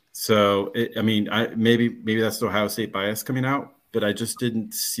 So maybe that's the Ohio State bias coming out, but I just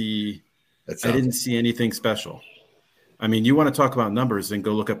didn't see. I didn't see anything special. I mean, you want to talk about numbers, then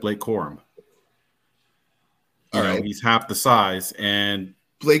go look at Blake Corum. All right, he's half the size, and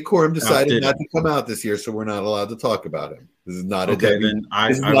Blake Corum decided not to come out this year, so we're not allowed to talk about him. This is not a Debbie. Then I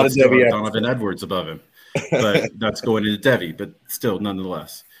would still have Donovan Edwards above him, but that's going into Debbie. But still,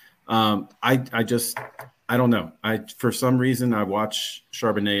 nonetheless, I don't know. For some reason I watch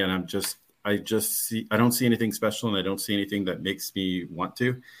Charbonnet and I don't see anything special, and I don't see anything that makes me want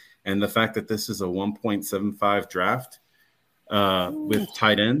to. And the fact that this is a 1.75 draft with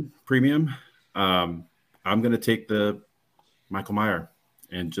tight end premium, I'm going to take the Michael Mayer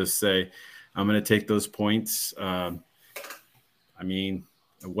and just say I'm going to take those points.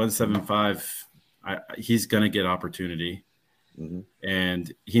 175, he's going to get opportunity. Mm-hmm.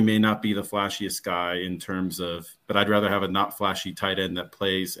 And he may not be the flashiest guy in terms of, but I'd rather have a not flashy tight end that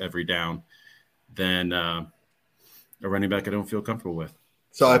plays every down than a running back I don't feel comfortable with.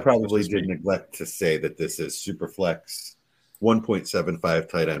 So I probably did neglect to say that this is super flex, 1.75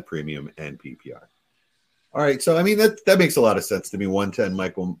 tight end premium and PPR. All right, so that makes a lot of sense to me. 110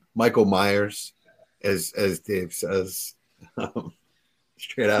 Michael Myers, as Dave says,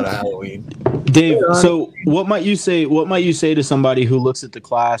 straight out of Halloween. Dave, so what might you say to somebody who looks at the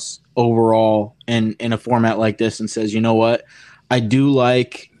class overall in a format like this and says, you know what, I do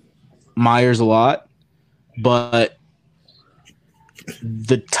like Myers a lot, but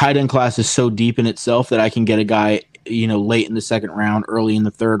the tight end class is so deep in itself that I can get a guy, late in the second round, early in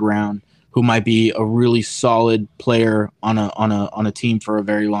the third round, who might be a really solid player on a team for a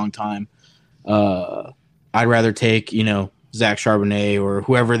very long time. I'd rather take, Zach Charbonnet or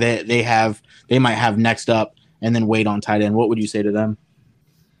whoever they might have next up, and then wait on tight end. What would you say to them?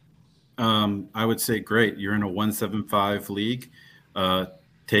 I would say, great. You're in a 175 league.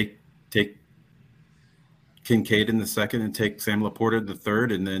 Take Kincaid in the second and take Sam Laporta in the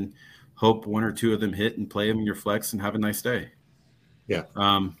third, and then hope one or two of them hit and play them in your flex and have a nice day. Yeah,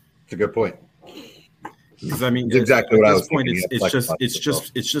 it's a good point. Because I mean, it's exactly what I was point, thinking.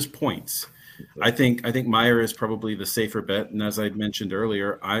 It's just points. I think Meyer is probably the safer bet, and as I mentioned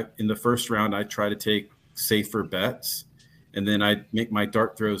earlier, in the first round I try to take safer bets, and then I make my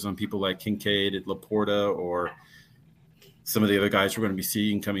dart throws on people like Kincaid, Laporta, or some of the other guys we're going to be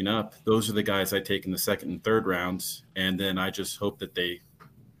seeing coming up. Those are the guys I take in the second and third rounds, and then I just hope that they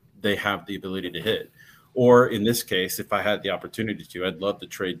have the ability to hit. Or in this case, if I had the opportunity to, I'd love to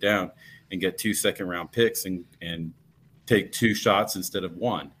trade down and get 2 second-round picks and take 2 shots instead of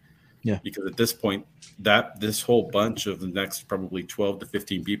 1. Yeah. Because at this point, this whole bunch of the next probably 12 to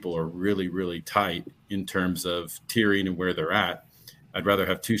 15 people are really, really tight in terms of tiering and where they're at. I'd rather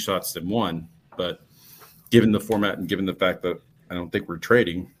have 2 shots than 1, but given the format and given the fact that I don't think we're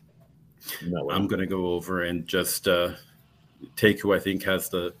trading, I'm going to go over and just take who I think has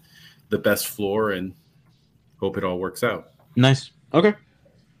the best floor and hope it all works out. Nice. Okay.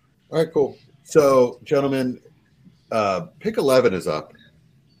 All right, cool. So, gentlemen, pick 11 is up.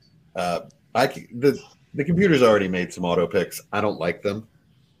 The computer's already made some auto picks. I don't like them.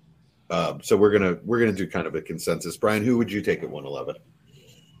 So we're gonna do kind of a consensus. Brian, who would you take at 111?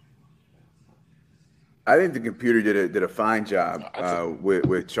 I think the computer did a fine job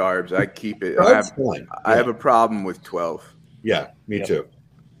with Charbs. I keep it. I have a problem with 12. Yeah, me too.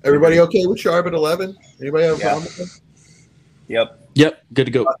 Everybody okay with Sharp at 11? Anybody have a problem with him? Yep. Good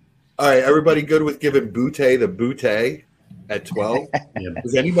to go. All right, everybody good with giving Butte the Butte at 12?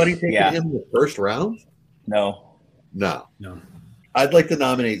 Is anybody taking him in the first round? No. I'd like to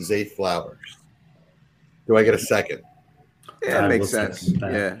nominate Zay Flowers. Do I get a second? Yeah, it makes sense.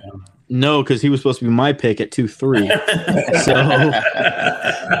 Yeah. No, because he was supposed to be my pick at 2-3. So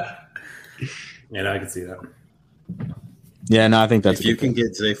I can see that. Yeah, no, I think that's if you can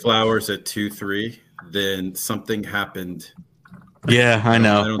get Zay Flowers at 2-3, then something happened. Yeah, I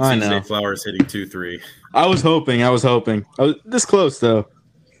know. I don't see Zay Flowers hitting 2-3. I was hoping. I was this close though.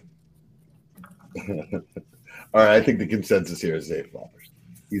 All right, I think the consensus here is Zay Flowers.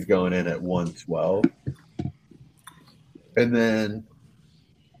 He's going in at 112. And then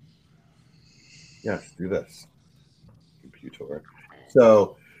let's do this. Computer.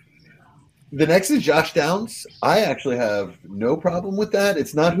 So the next is Josh Downs. I actually have no problem with that.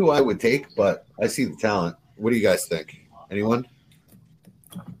 It's not who I would take, but I see the talent. What do you guys think? Anyone?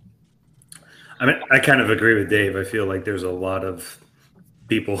 I mean, I kind of agree with Dave. I feel like there's a lot of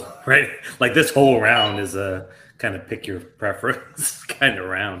people, right? Like this whole round is a kind of pick your preference kind of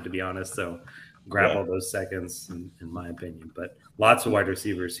round, to be honest. So grab all those seconds, in my opinion. But lots of wide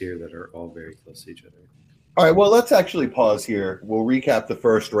receivers here that are all very close to each other. All right, well, let's actually pause here. We'll recap the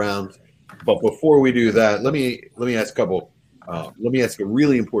first round. But before we do that, let me ask a couple. Let me ask a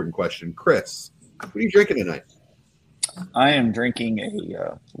really important question. Chris, what are you drinking tonight? I am drinking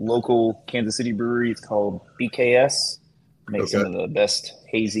a local Kansas City brewery. It's called BKS. Makes some of the best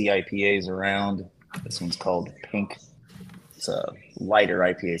hazy IPAs around. This one's called Pink. It's a lighter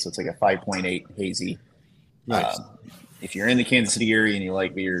IPA, so it's like a 5.8 hazy. Nice. If you're in the Kansas City area and you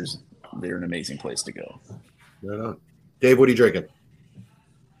like beers, they're an amazing place to go. Right on. Dave, what are you drinking?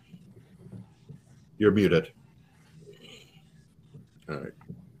 You're muted. All right.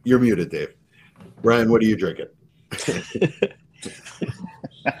 You're muted, Dave. Brian, what are you drinking?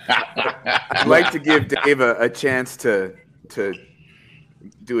 I'd like to give Dave a chance to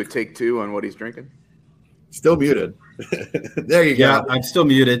do a take 2 on what he's drinking. Still muted. There you go. Yeah, I'm still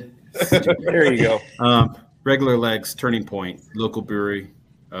muted. There you go. Regular Legs, Turning Point, local brewery.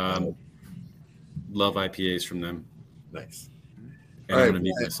 Love IPAs from them. Nice. And I'm going to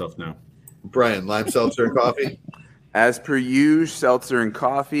mute myself now. Brian, lime seltzer and coffee? As per usual, seltzer and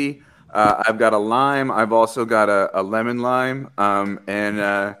coffee. I've got a lime. I've also got a lemon lime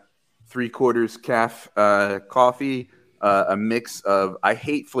and 3/4 calf coffee, a mix of – I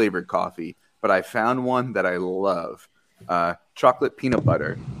hate flavored coffee, but I found one that I love. Chocolate peanut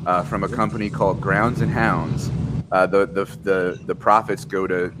butter from a company called Grounds and Hounds. The profits go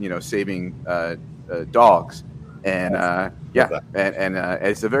to, saving dogs. And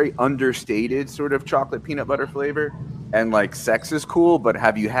it's a very understated sort of chocolate peanut butter flavor. and like sex is cool, but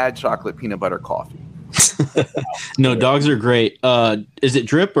have you had chocolate peanut butter coffee? No, dogs are great. Is it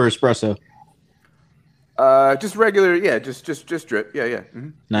drip or espresso? Just regular, yeah, just drip. Yeah. Mm-hmm.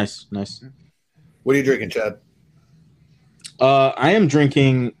 Nice. What are you drinking, Chad? I am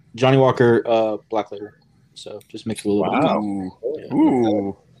drinking Johnny Walker Black Label. So just mix a little bit.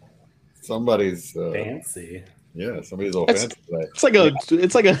 Ooh. Somebody's Fancy. yeah, somebody's a little fancy today. It's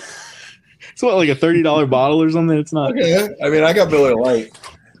what, like a $30 bottle or something? It's not. Okay, I mean, I got Miller Lite.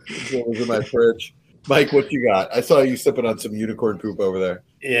 It was in my fridge. Mike, what you got? I saw you sipping on some unicorn poop over there.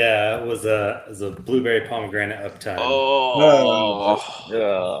 Yeah, it was a blueberry pomegranate uptime.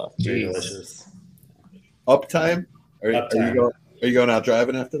 Yeah. Very Jeez. delicious. Uptime? Are Uptime. you going out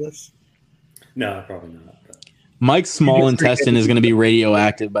driving after this? No, probably not. Mike's small intestine is going to be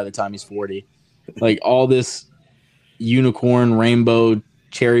radioactive by the time he's 40. Like all this unicorn, rainbow,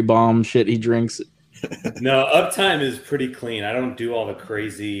 cherry bomb shit he drinks. No, uptime is pretty clean. I don't do all the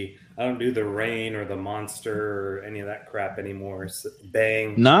crazy. I don't do the rain or the monster or any of that crap anymore. So,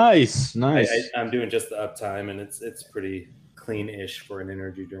 bang. Nice. I'm doing just the uptime, and it's pretty clean-ish for an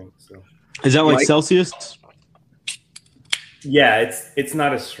energy drink. So Is that like Mike? Celsius? yeah, it's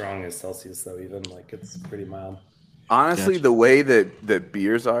not as strong as Celsius though. Even like it's pretty mild. Honestly, Gotcha. the way that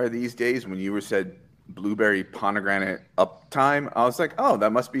beers are these days, when you were said blueberry pomegranate uptime, I was like, oh,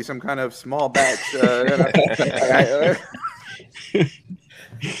 that must be some kind of small batch. There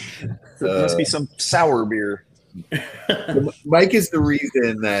must be some sour beer. Mike is the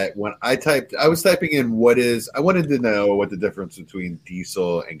reason that when I was typing in I wanted to know what the difference between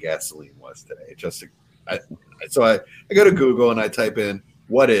diesel and gasoline was today. So I go to Google and I type in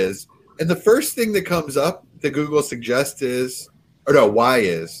what is, and the first thing that comes up that Google suggests why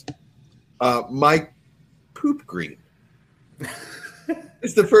is my poop green.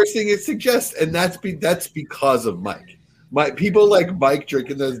 It's the first thing it suggests, and that's because of Mike. People like Mike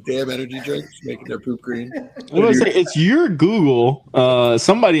drinking those damn energy drinks, making their poop green. I was gonna say, it's your Google.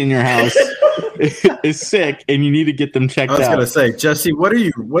 Somebody in your house is sick, and you need to get them checked I was out. going to say, Jesse, what are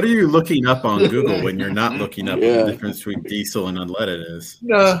you looking up on Google when you're not looking up what the difference between diesel and unleaded is?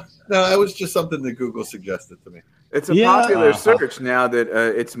 No, it was just something that Google suggested to me. It's a popular search now that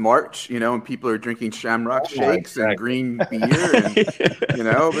it's March, and people are drinking Shamrock shakes and green beer, and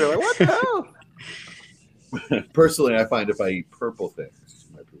they're like, what the hell? Personally, I find if I eat purple things,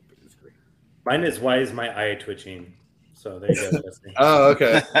 my poop is green. Mine is why is my eye twitching? So there you go. Jesse. Oh,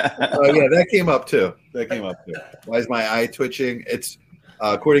 okay. Oh, yeah, that came up too. Why is my eye twitching? It's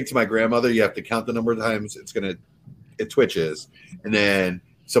according to my grandmother, you have to count the number of times it twitches, and then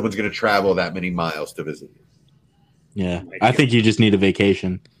someone's gonna travel that many miles to visit you. Yeah, I think you just need a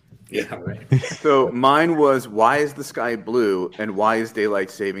vacation. Yeah, Right. So mine was, why is the sky blue, and why is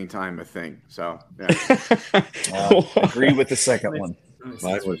daylight saving time a thing? So yeah. Agree with the second one.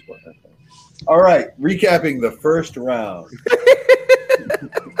 mine was one. All right, recapping the first round.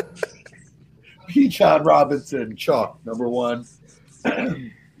 John Robinson, chalk, number 1.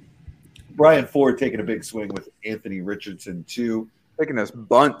 Brian Ford taking a big swing with Anthony Richardson, 2. Taking us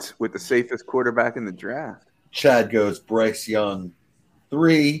bunt with the safest quarterback in the draft. Chad goes Bryce Young,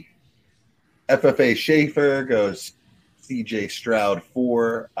 3. FFA Schaefer goes CJ Stroud,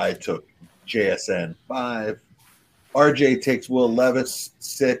 4. I took JSN, 5. RJ takes Will Levis,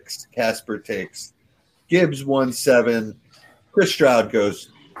 6. Casper takes Gibbs, 1.7. Chris Stroud goes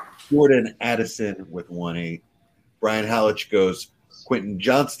Jordan Addison with 1.8. Brian Hallich goes Quentin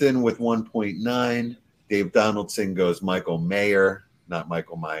Johnston with 1.9. Dave Donaldson goes Michael Mayer, not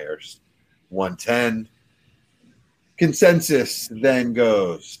Michael Myers, 110. Consensus then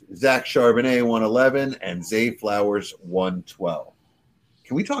goes Zach Charbonnet, 111, and Zay Flowers, 112.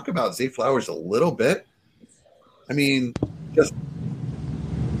 Can we talk about Zay Flowers a little bit? I mean, Good.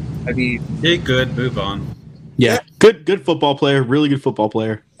 Move on. Yeah, good football player, really good football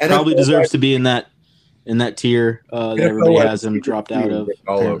player. Probably NFL deserves to be in that tier that everybody has him dropped out of.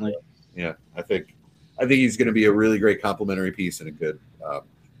 all over. Apparently. Yeah, I think he's going to be a really great complimentary piece and a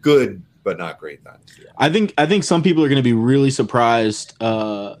good but not great dynasty. I think some people are going to be really surprised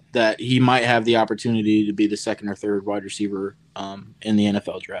that he might have the opportunity to be the second or third wide receiver in the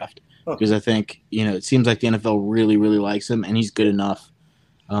NFL draft, because I think it seems like the NFL really, really likes him, and he's good enough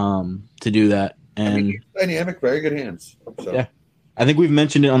to do that. And he's dynamic, very good hands. So. Yeah, I think we've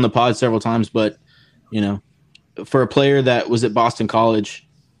mentioned it on the pod several times, but for a player that was at Boston College,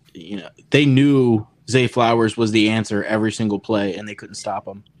 they knew Zay Flowers was the answer every single play, and they couldn't stop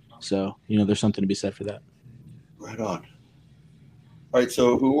him. So, there's something to be said for that. Right on. All right,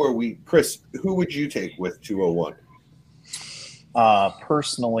 so who are we? Chris, who would you take with 201?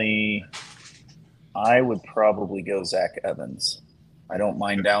 Personally, I would probably go Zach Evans. I don't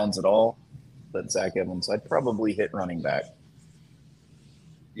mind Downs at all, but Zach Evans, I'd probably hit running back.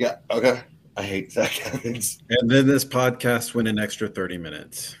 Yeah. Okay. I hate Zach Evans. And then this podcast went an extra 30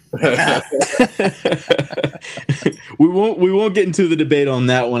 minutes. we won't get into the debate on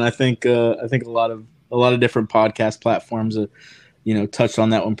that one. I think a lot of different podcast platforms touched on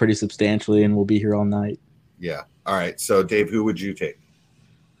that one pretty substantially, and we'll be here all night. Yeah. All right. So Dave, who would you take?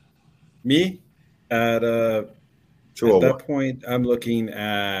 Me at that point, I'm looking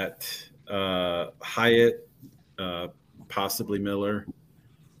at Hyatt, possibly Miller,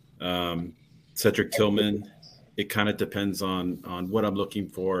 Cedric Tillman. It kind of depends on what I'm looking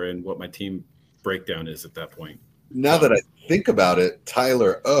for and what my team breakdown is at that point. Now that I think about it,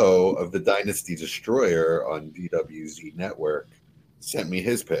 Tyler O of the Dynasty Destroyer on DWZ Network sent me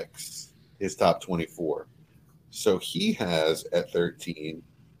his picks, his top 24. So he has at 13.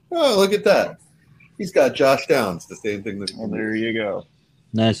 Oh, look at that. He's got Josh Downs, the same thing. Well, there you go.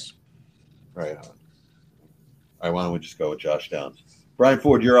 Nice. Right on. All right, why don't we just go with Josh Downs? Brian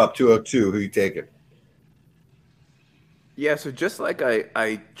Ford, you're up 202. Who you taking? Yeah, so just like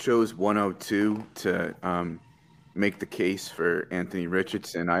I chose 102 to make the case for Anthony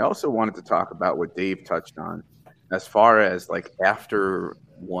Richardson, I also wanted to talk about what Dave touched on. As far as like after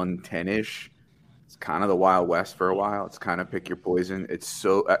 110-ish, it's kind of the Wild West for a while. It's kind of pick your poison. It's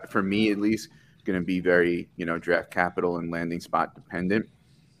so, for me at least, going to be very, draft capital and landing spot dependent.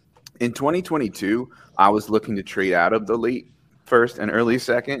 In 2022, I was looking to trade out of the late first and early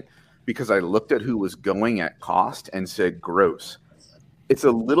second because I looked at who was going at cost and said gross. It's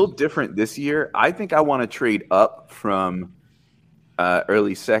a little different this year. I think I want to trade up from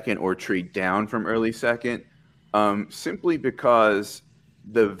early second or trade down from early second, simply because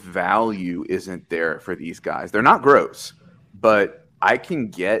the value isn't there for these guys. They're not gross, but I can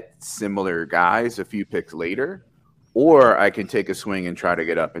get similar guys a few picks later, or I can take a swing and try to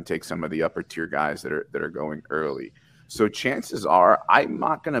get up and take some of the upper tier guys that are going early. So chances are I'm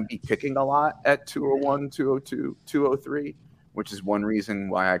not going to be picking a lot at 201, 202, 203, which is one reason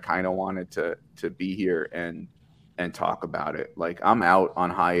why I kind of wanted to be here and talk about it. Like, I'm out on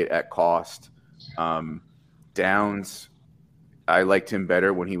Hyatt at cost. Downs, I liked him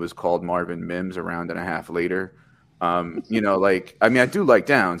better when he was called Marvin Mims a round and a half later. I do like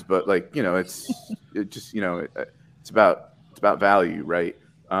Downs, but it's about value, right?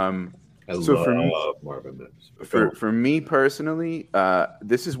 I love Marvin Mims. For me personally,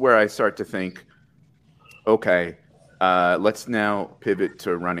 this is where I start to think, okay, let's now pivot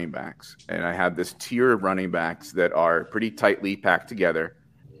to running backs. And I have this tier of running backs that are pretty tightly packed together,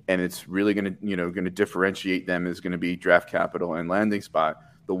 and it's really going to differentiate them is going to be draft capital and landing spot.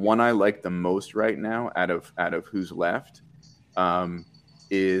 The one I like the most right now out of who's left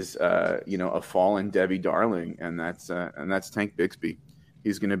is a fallen Debbie Darling, and that's Tank Bigsby.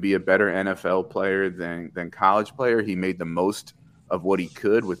 He's going to be a better NFL player than college player. He made the most of what he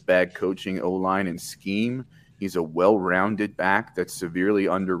could with bad coaching, O-line, and scheme. He's a well-rounded back that's severely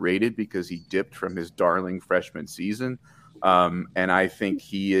underrated because he dipped from his darling freshman season. And I think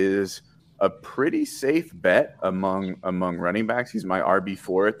he is a pretty safe bet among running backs. He's my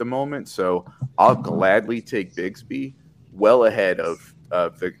RB4 at the moment, so I'll gladly take Bigsby well ahead of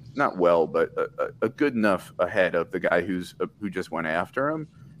the, not well, but a good enough ahead of the guy who just went after him.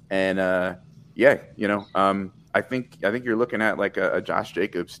 And I think you're looking at like a Josh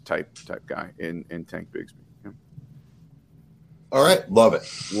Jacobs type guy in Tank Bigsby. Yeah. All right, love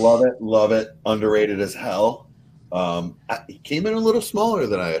it. Underrated as hell. He came in a little smaller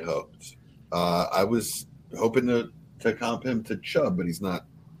than I had hoped. I was hoping to comp him to Chubb, but he's not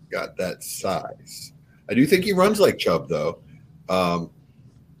got that size. I do think he runs like Chubb, though.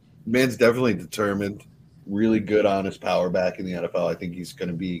 Man's definitely determined, really good on his power back in the NFL. I think he's going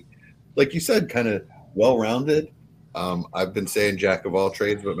to be, like you said, kind of well-rounded. I've been saying jack of all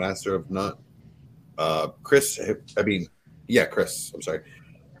trades, but master of none. Chris, I'm sorry.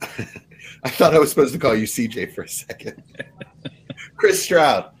 I thought I was supposed to call you CJ for a second. Chris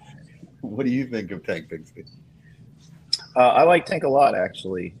Stroud, what do you think of Tank Bigsby? I like Tank a lot,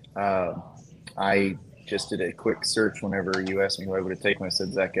 actually. I just did a quick search whenever you asked me who I would have taken. I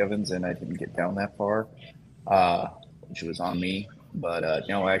said Zach Evans, and I didn't get down that far, which was on me. But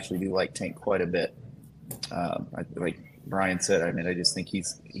I actually do like Tank quite a bit. Like Brian said, I just think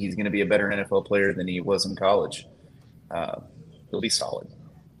he's going to be a better NFL player than he was in college. He'll be solid.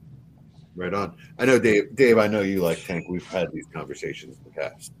 Right on. I know, Dave, I know you like Tank. We've had these conversations in the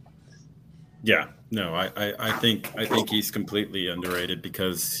past. Yeah, no, I think he's completely underrated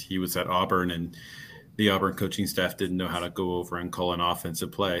because he was at Auburn and the Auburn coaching staff didn't know how to go over and call an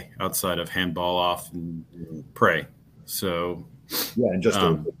offensive play outside of handball off and pray. So, yeah, and just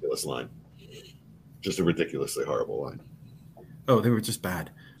a ridiculous line. Just a ridiculously horrible line. Oh, they were just bad.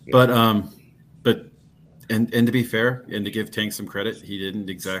 Yeah. But to be fair and to give Tank some credit, he didn't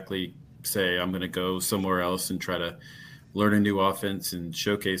exactly say, I'm going to go somewhere else and try to learn a new offense and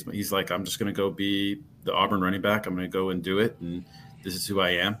showcase. He's like, I'm just going to go be the Auburn running back. I'm going to go and do it. And this is who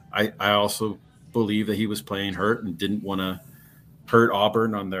I am. I also believe that he was playing hurt and didn't want to hurt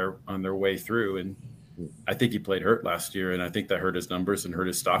Auburn on their way through. And I think he played hurt last year, and I think that hurt his numbers and hurt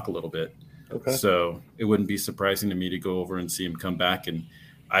his stock a little bit. Okay. So it wouldn't be surprising to me to go over and see him come back. And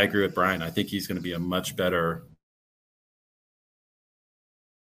I agree with Brian. I think he's going to be a much better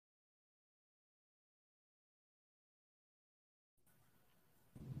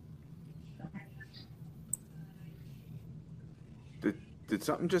Did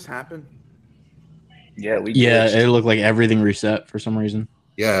something just happen? Yeah, it looked like everything reset for some reason.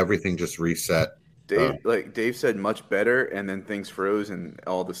 Yeah, everything just reset. Dave said much better, and then things froze and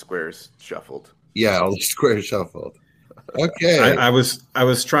all the squares shuffled. Yeah, all the squares shuffled. Okay. I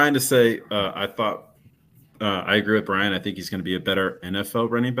was trying to say I thought I agree with Brian. I think he's going to be a better NFL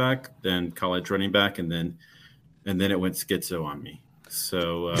running back than college running back, and then it went schizo on me.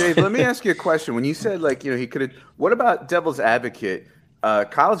 So Dave, let me ask you a question. When you said he could have, what about devil's advocate?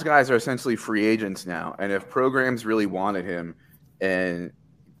 College guys are essentially free agents now, and if programs really wanted him, and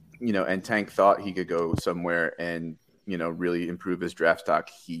Tank thought he could go somewhere and really improve his draft stock,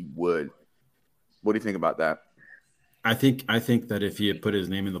 he would. What do you think about that? I think that if he had put his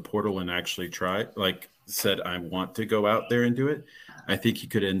name in the portal and actually tried, said I want to go out there and do it, I think he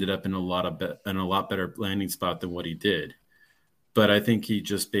could have ended up in a lot better landing spot than what he did. But I think he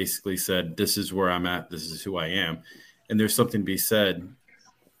just basically said, "This is where I'm at. This is who I am." And there's something to be said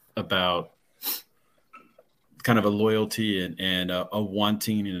about kind of a loyalty and a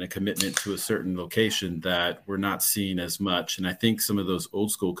wanting and a commitment to a certain location that we're not seeing as much. And I think some of those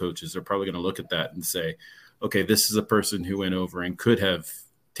old school coaches are probably going to look at that and say, okay, this is a person who went over and could have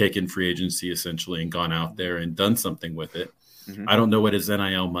taken free agency essentially and gone out there and done something with it. Mm-hmm. I don't know what his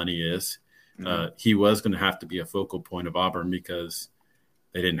NIL money is. Mm-hmm. He was going to have to be a focal point of Auburn because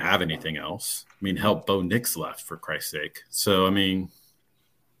they didn't have anything else. I mean, hell, Bo Nix left, for Christ's sake. So, I mean,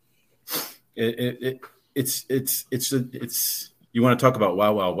 it's you want to talk about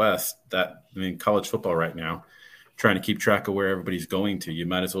Wild Wild West, college football right now, trying to keep track of where everybody's going to. You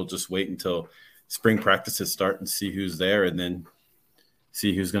might as well just wait until spring practices start and see who's there and then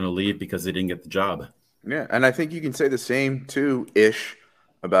see who's going to leave because they didn't get the job. Yeah, and I think you can say the same too-ish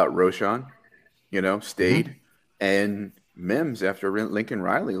about Roshan, stayed, mm-hmm. and Mims after Lincoln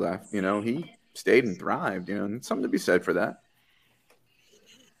Riley left, he stayed and thrived, and something to be said for that.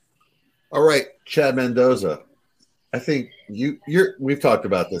 All right, Chad Mendoza. I think we've talked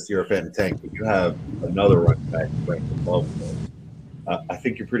about this. You're a fan of Tank, but you have another running back ranked above him. I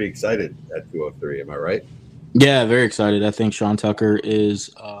think you're pretty excited at 203. Am I right? Yeah, very excited. I think Sean Tucker is,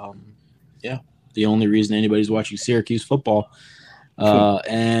 the only reason anybody's watching Syracuse football.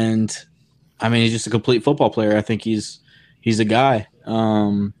 And I mean, he's just a complete football player. I think he's a guy.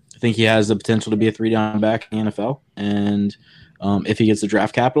 I think he has the potential to be a 3-down back in the NFL. And if he gets the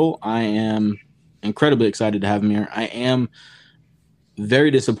draft capital, I am incredibly excited to have him here. I am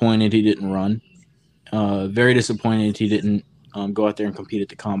very disappointed he didn't run. Very disappointed he didn't go out there and compete at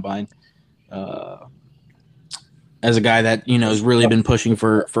the combine. As a guy that, has really been pushing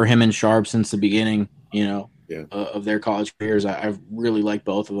for him and Sharp since the beginning, of their college careers. I really like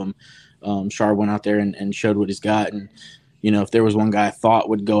both of them. Sharp went out there and showed what he's got. And, if there was one guy I thought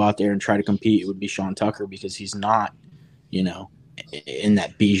would go out there and try to compete, it would be Sean Tucker because he's not, in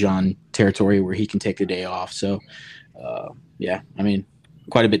that Bijan territory where he can take the day off. So,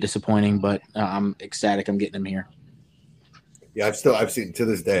 quite a bit disappointing, but I'm ecstatic I'm getting him here. Yeah, I've seen to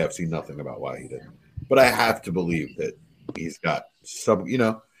this day, I've seen nothing about why he didn't. But I have to believe that he's got some,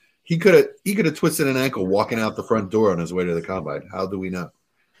 he could have twisted an ankle walking out the front door on his way to the combine. How do we know?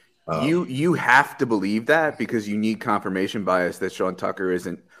 You have to believe that because you need confirmation bias that Sean Tucker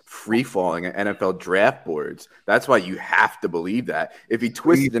isn't free falling at NFL draft boards. That's why you have to believe that. If he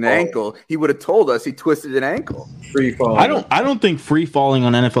twisted an ankle, he would have told us he twisted an ankle. Free falling. I don't think free falling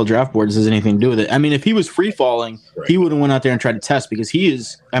on NFL draft boards has anything to do with it. I mean, if he was free falling, he would have went out there and tried to test because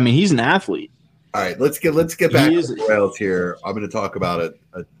he's an athlete. All right, let's get back to the rails here. I'm going to talk about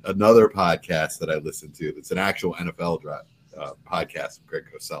another podcast that I listen to. It's an actual NFL draft podcast from Greg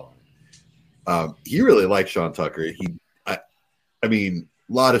Cosell. He really likes Sean Tucker. I mean,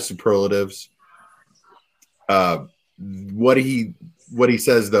 a lot of superlatives. What he what he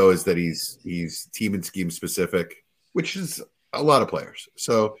says though is that he's team and scheme specific, which is a lot of players.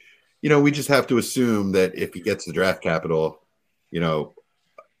 So, we just have to assume that if he gets the draft capital,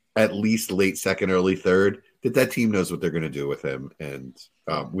 at least late second, early third, that team knows what they're going to do with him, and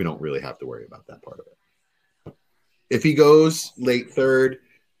we don't really have to worry about that part of it. If he goes late third,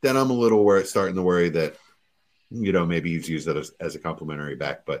 then I'm a little starting to worry that maybe he's used that as a complimentary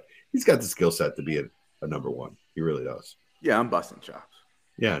back, but he's got the skill set to be a number one. He really does. Yeah, I'm busting chops.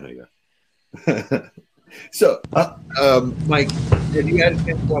 Yeah, I know you are. So, Mike, have you had a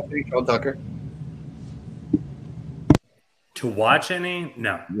chance to watch any Sean Tucker? To watch any?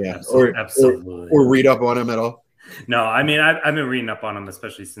 No. Yeah, absolutely. Or read up on him at all? No, I mean, I've been reading up on him,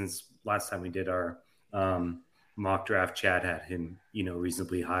 especially since last time we did our mock draft. Chad had him,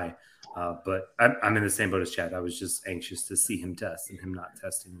 reasonably high. But I'm in the same boat as Chad. I was just anxious to see him test, and him not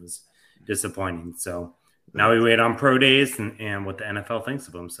testing was disappointing. So now we wait on pro days and what the NFL thinks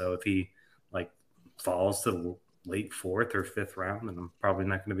of him. So if he falls to the late fourth or fifth round, then I'm probably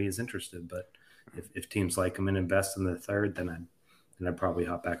not going to be as interested. But if teams like him and invest in the third, then I'd probably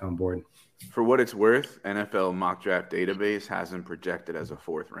hop back on board. For what it's worth, NFL mock draft database has him projected as a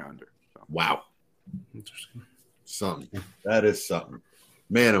fourth rounder. So. Wow. Interesting. Something. That is something.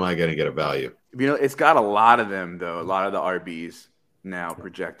 Man, am I going to get a value. It's got a lot of them, though. A lot of the RBs now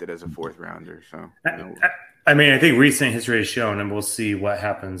projected as a fourth rounder. So, I mean, I think recent history has shown, and we'll see what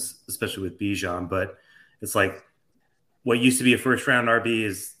happens, especially with Bijan, but it's like what used to be a first round RB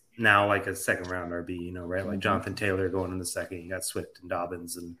is now like a second round RB, right? Like Jonathan Taylor going in the second. You got Swift and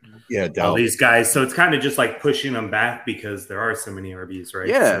Dobbins and all these guys. So it's kind of just like pushing them back because there are so many RBs, right?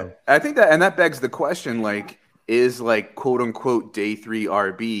 Yeah. So, I think that begs the question, is quote unquote day 3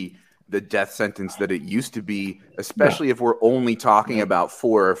 RB the death sentence that it used to be, especially if we're only talking about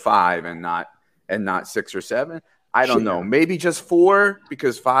 4 or 5 and not 6 or 7. I don't know. Maybe just 4,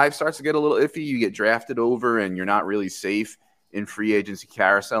 because 5 starts to get a little iffy. You get drafted over and you're not really safe in free agency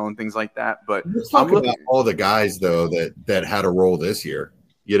carousel and things like that. But let's talk about all the guys though that had a role this year.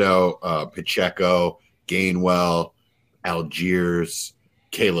 Pacheco, Gainwell, Algiers,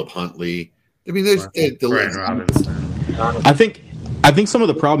 Caleb Huntley. I mean, there's the list. I think some of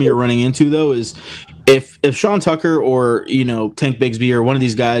the problem you're running into though is if Sean Tucker or Tank Bigsby or one of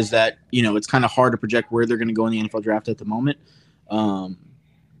these guys that it's kind of hard to project where they're going to go in the NFL draft at the moment.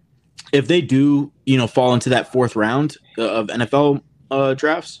 If they do fall into that fourth round of NFL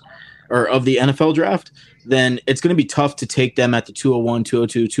drafts or of the NFL draft, then it's going to be tough to take them at the 201,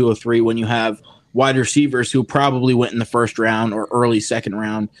 202, 203 when you have wide receivers who probably went in the first round or early second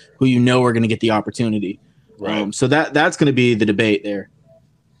round who are going to get the opportunity. Right. So that's going to be the debate there.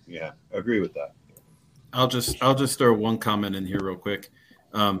 Yeah, I agree with that. I'll just throw one comment in here real quick.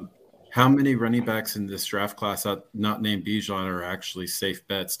 How many running backs in this draft class not named Bijan are actually safe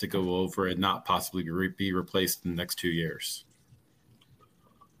bets to go over and not possibly be replaced in the next 2 years?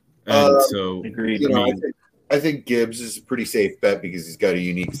 And so, agreed. I think Gibbs is a pretty safe bet because he's got a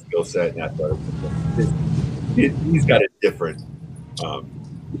unique skill set and athleticism. He's got a different.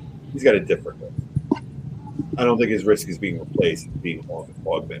 I don't think his risk is being replaced; it's being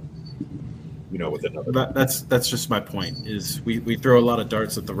augmented. With another. That's just my point. Is we throw a lot of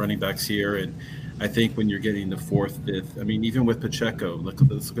darts at the running backs here, and I think when you're getting the 4th, 5th, I mean, even with Pacheco, let's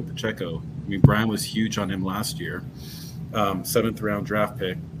look at Pacheco. I mean, Brian was huge on him last year. 7th round draft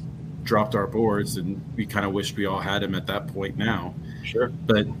pick, dropped our boards, and we kind of wished we all had him at that point now. Sure.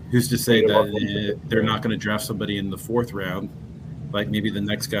 But who's to say that they're not going to draft somebody in the 4th round, like maybe the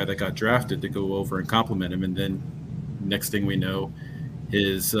next guy that got drafted, to go over and compliment him, and then next thing we know,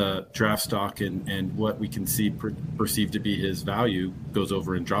 his draft stock and what we can see perceived to be his value goes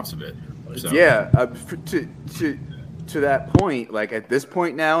over and drops a bit. So. Yeah, to that point, at this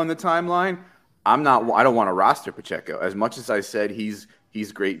point now in the timeline, I don't want to roster Pacheco. As much as I said he's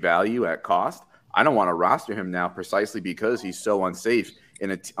great value at cost, I don't want to roster him now precisely because he's so unsafe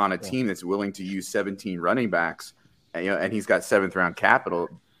on a team that's willing to use 17 running backs, and he's got 7th round capital.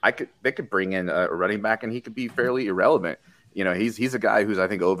 They could bring in a running back and he could be fairly irrelevant. He's a guy who's I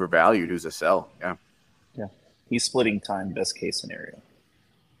think overvalued, who's a sell. Yeah. Yeah. He's splitting time, best case scenario.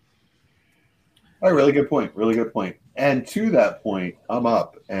 All right, really good point. Really good point. And to that point, I'm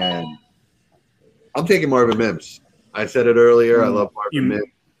up and I'm taking Marvin Mims. I said it earlier. I love Marvin Mims.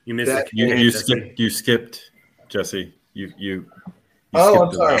 You missed it. You skipped, Jesse. You I'm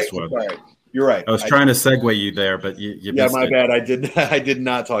skipped sorry. the last one. Sorry. You're right. I was trying to segue you there, but you missed my it. bad. I did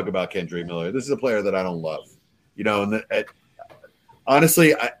not talk about Kendrick Miller. This is a player that I don't love.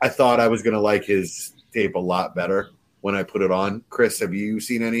 Honestly, I thought I was going to like his tape a lot better when I put it on. Chris, have you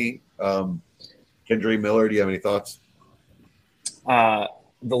seen any Kendrick Miller? Do you have any thoughts?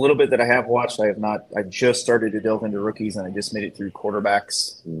 The little bit that I have watched, I have not. I just started to delve into rookies, and I just made it through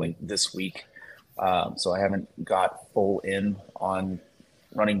quarterbacks like this week. So I haven't got full in on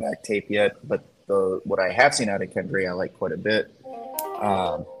running back tape yet. But what I have seen out of Kendry, I like quite a bit.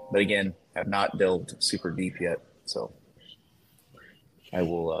 But again, have not delved super deep yet. So I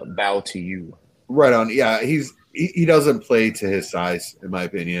will bow to you. Right on. Yeah, he doesn't play to his size, in my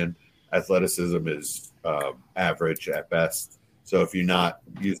opinion. Athleticism is average at best. So if you're not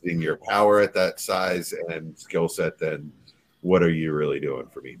using your power at that size and skill set, then what are you really doing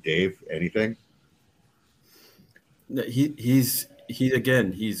for me? Dave, anything? He's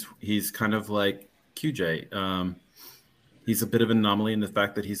kind of like QJ. He's a bit of an anomaly in the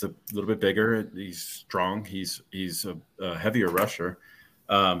fact that he's a little bit bigger. He's strong. He's a heavier rusher.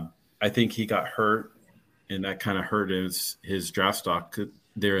 I think he got hurt, and that kind of hurt his draft stock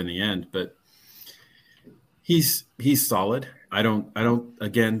there in the end. But he's solid. I don't.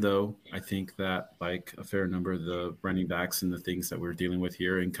 Again, though, I think that like a fair number of the running backs and the things that we're dealing with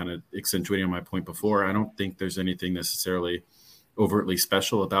here, and kind of accentuating on my point before, I don't think there's anything necessarily overtly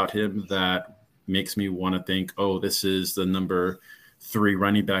special about him that makes me want to think, oh, this is the number 3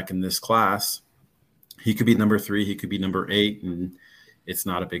 running back in this class. He could be number 3, he could be number 8, and it's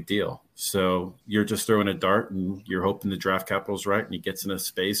not a big deal. So you're just throwing a dart, and you're hoping the draft capital's right, and he gets in a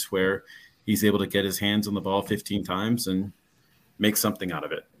space where he's able to get his hands on the ball 15 times and make something out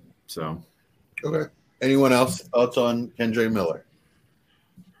of it. So, okay. Anyone else thoughts on Kendry Miller?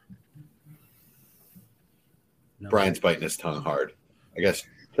 No. Brian's biting his tongue hard. I guess.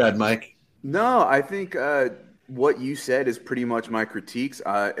 Chad, Mike? No, I think what you said is pretty much my critiques.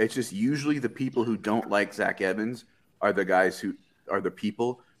 It's just usually the people who don't like Zach Evans are the guys who are the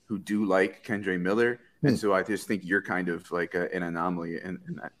people who do like Kendry Miller. And so I just think you're kind of like an anomaly in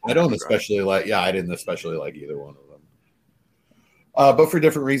that. I don't especially like, I didn't especially like either one of them. But for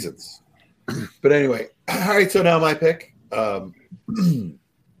different reasons. But anyway, all right, so now my pick. Marvin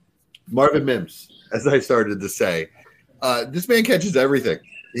Mims, as I started to say. This man catches everything.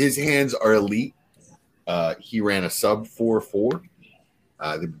 His hands are elite. He ran a sub 4.4.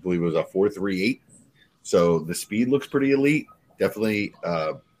 I believe it was a 4.38. So the speed looks pretty elite. Definitely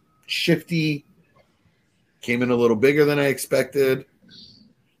shifty. Came in a little bigger than I expected.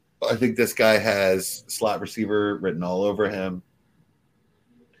 I think this guy has slot receiver written all over him.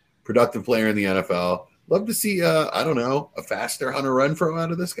 Productive player in the NFL. Love to see, a faster Hunter Renfrow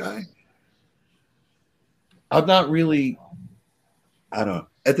out of this guy. I'm not really, I don't know.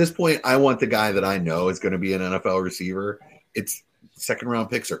 At this point, I want the guy that I know is going to be an NFL receiver. It's second round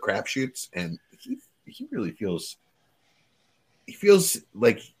picks or crapshoots, and he really feels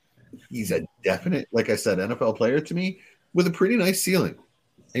like he's a definite, like I said, NFL player to me with a pretty nice ceiling.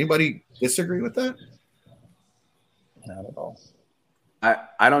 Anybody disagree with that? Not at all.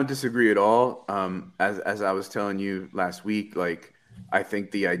 I don't disagree at all. As I was telling you last week, like I think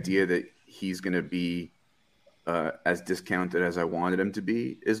the idea that he's going to be as discounted as I wanted him to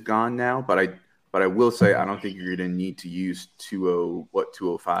be is gone now. But I will say I don't think you're going to need to use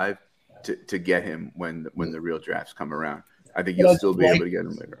 205 to get him when the real drafts come around. I think you'll still be able to get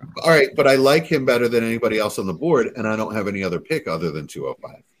him later on. All right, but I like him better than anybody else on the board, and I don't have any other pick other than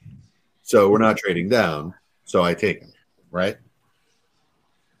 205. So we're not trading down, so I take him, right?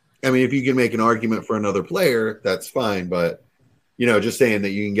 I mean, if you can make an argument for another player, that's fine. But, just saying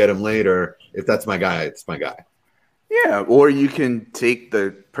that you can get him later, if that's my guy, it's my guy. Yeah, or you can take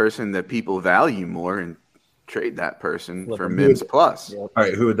the person that people value more and trade that person for Mims plus. All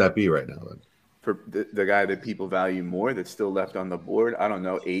right, who would that be right now then? For the guy that people value more that's still left on the board, I don't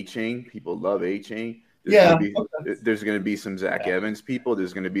know, A-Chain. People love A-Chain. There's going to be some Zach Evans people.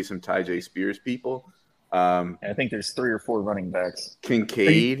 There's going to be some Tyjae Spears people. I think there's 3 or 4 running backs.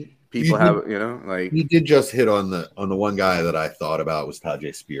 Kincaid. People have, he did just hit on the one guy that I thought about was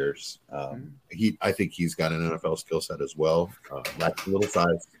Tyjae Spears. I think he's got an NFL skill set as well. Lacks a little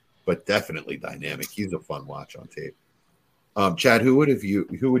size, but definitely dynamic. He's a fun watch on tape. Chad, who would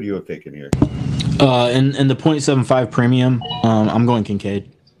you have taken here? In the 0.75 premium, I'm going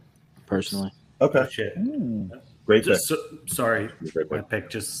Kincaid, personally. Okay. Shit. Great pick. Sorry, Great my pick.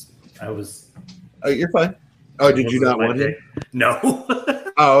 pick I was. Oh, you're fine. Oh, did you not want him? No.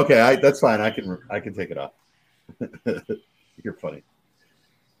 Oh, okay. That's fine. I can take it off. You're funny.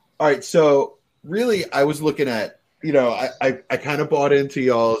 All right. So really, I was looking at, I kind of bought into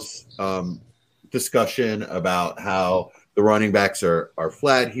y'all's discussion about how the running backs are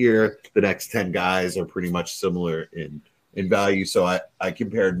flat here. The next 10 guys are pretty much similar in value. So I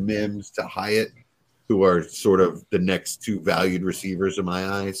compared Mims to Hyatt, who are sort of the next 2 valued receivers in my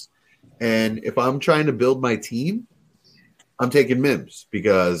eyes. And if I'm trying to build my team, I'm taking Mims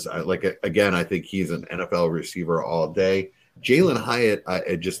because, again, I think he's an NFL receiver all day. Jalen Hyatt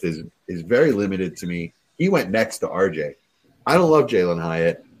it just is very limited to me. He went next to RJ. I don't love Jalen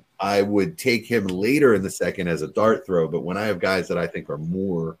Hyatt. I would take him later in the second as a dart throw, but when I have guys that I think are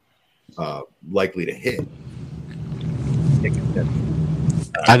more likely to hit,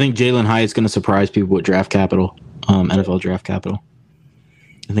 I think Jalen Hyatt's going to surprise people with draft capital, NFL draft capital.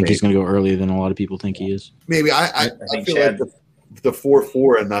 I think he's going to go earlier than a lot of people think he is. Maybe I think feel Chad, like the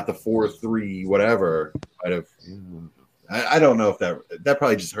 4.4 and not the 4.3 whatever might have. I don't know if that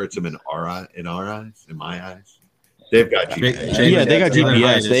probably just hurts him in my eyes. They've got GPS. Yeah, they got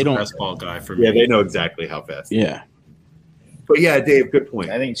GPS. They don't. Best ball guy for me. Yeah, they know exactly how fast. Yeah, but yeah, Dave, good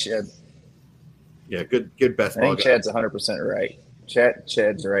point. I think Chad. Yeah, good best I ball think guy. Chad's 100% right.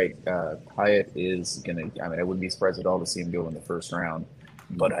 Chad's right. Hyatt is gonna. I mean, I wouldn't be surprised at all to see him go in the first round,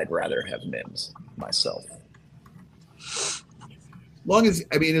 but I'd rather have Mims myself. As long as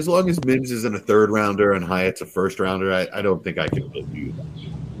Mims isn't a third rounder and Hyatt's a first rounder, I don't think I can really do that.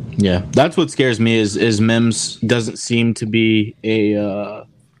 yeah. That's what scares me is Mims doesn't seem to be an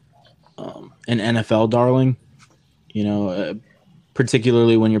NFL darling.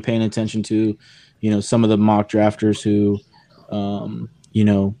 Particularly when you're paying attention to, some of the mock drafters who,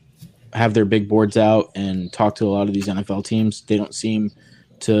 have their big boards out and talk to a lot of these NFL teams. They don't seem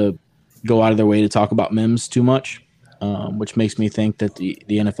to go out of their way to talk about Mims too much, which makes me think that the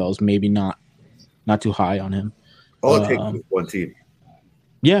NFL is maybe not too high on him. All it takes is one team.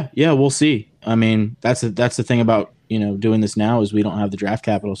 Yeah, we'll see. I mean, that's the thing about doing this now is we don't have the draft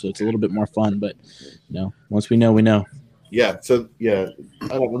capital, so it's a little bit more fun. But once we know, we know. Yeah. So yeah,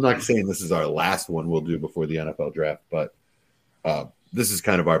 I'm not saying this is our last one we'll do before the NFL draft, but this is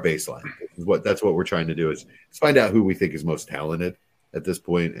kind of our baseline. That's what we're trying to do is find out who we think is most talented at this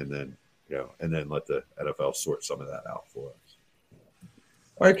point, and then let the NFL sort some of that out for us.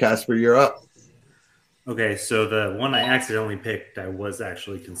 All right, Casper, you're up. Okay, so the one I accidentally picked, I was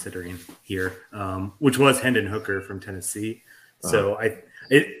actually considering here, which was Hendon Hooker from Tennessee. So I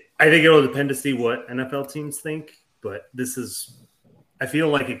think it'll depend to see what NFL teams think, but I feel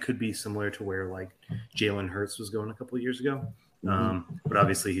like it could be similar to where like Jalen Hurts was going a couple of years ago. But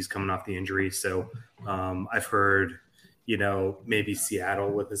obviously he's coming off the injury. So I've heard, maybe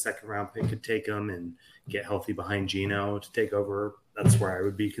Seattle with a second round pick could take him and get healthy behind Geno to take over. That's where I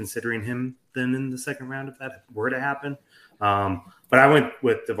would be considering him then in the second round if that were to happen. But I went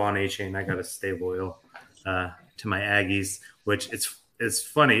with Devon Achane. I got to stay loyal to my Aggies, which it's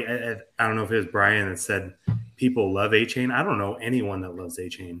funny. I don't know if it was Brian that said people love Achane. I don't know anyone that loves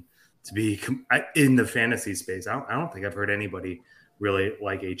Achane to be in the fantasy space. I don't think I've heard anybody really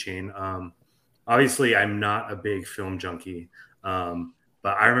like Achane. Obviously, I'm not a big film junkie, but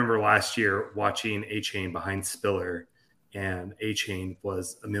I remember last year watching Achane behind Spiller, and Achane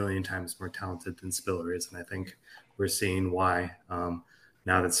was a million times more talented than Spiller is, and I think we're seeing why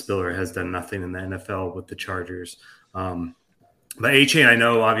now that Spiller has done nothing in the NFL with the Chargers. But Achane, I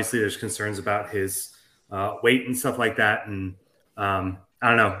know obviously there's concerns about his weight and stuff like that, and I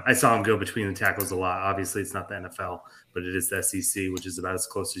don't know. I saw him go between the tackles a lot. Obviously, it's not the NFL, but it is the SEC, which is about as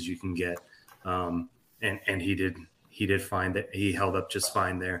close as you can get. And he did find that he held up just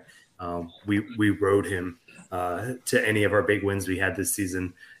fine there. We rode him to any of our big wins we had this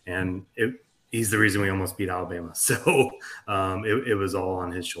season, and he's the reason we almost beat Alabama. So it was all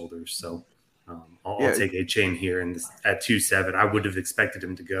on his shoulders. So I'll take Achane here at 2.7. I would have expected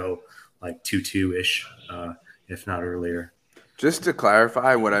him to go like 2.2-ish, if not earlier. Just to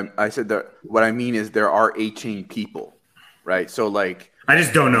clarify, what I mean is there are Achane people, right? So like, I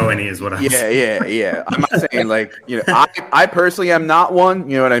just don't know any, is what I'm saying. Yeah. I'm not saying like, I personally am not one.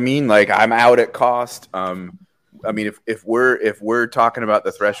 You know what I mean? Like, I'm out at cost. I mean, if we're talking about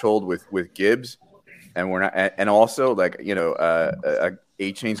the threshold with Gibbs, and we're not, and also like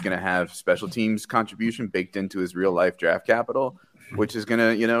Achane's going to have special teams contribution baked into his real life draft capital, which is going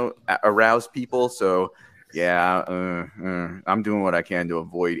to arouse people. So. Yeah, I'm doing what I can to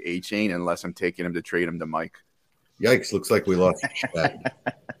avoid Achane unless I'm taking him to trade him to Mike. Yikes, looks like we lost that.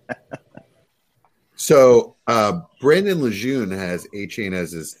 So Brandon Lejeune has Achane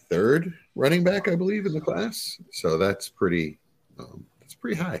as his third running back, I believe, in the class. So that's pretty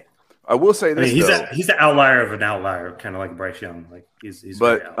high. I will say this, he's an outlier of an outlier, kind of like Bryce Young. Like he's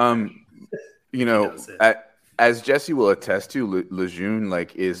but as Jesse will attest to, Lejeune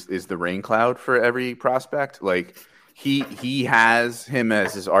like is the rain cloud for every prospect. Like he has him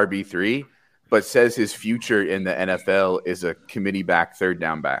as his RB3, but says his future in the NFL is a committee back, third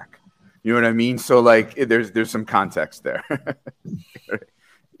down back. You know what I mean? So like there's some context there.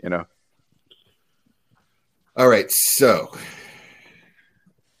 All right, so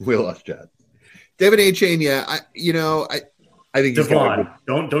we lost Chad. Devin A. Chain, yeah, I think he's got a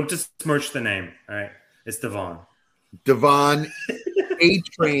Devon. Don't besmirch the name. All right, it's Devon. Devon A.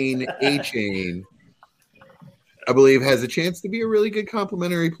 Chain, I believe, has a chance to be a really good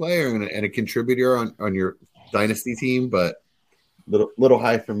complementary player and a contributor on your dynasty team, but little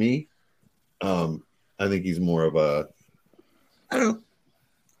high for me. I think he's more of a, I don't know,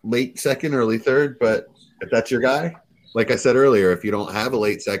 late second, early third, but if that's your guy, like I said earlier, if you don't have a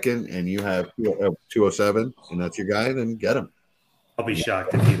late second and you have 207 and that's your guy, then get him. I'll be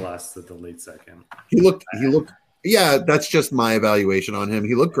shocked if he lasts at the late second. He looked, yeah, that's just my evaluation on him.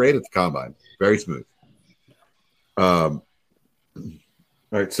 He looked great at the combine. Very smooth. All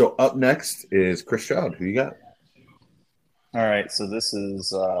right, so up next is Chris Stroud. Who you got? All right, so this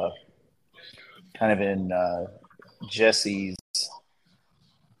is kind of in Jesse's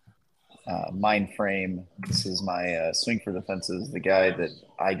mind frame. This is my swing for the fences, the guy that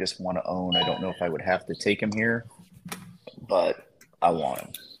I just want to own. I don't know if I would have to take him here, but I want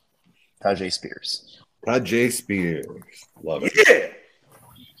him. Tajay Spears. Tajay Spears. Love it. Yeah.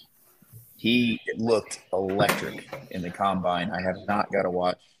 He looked electric in the combine. I have not got to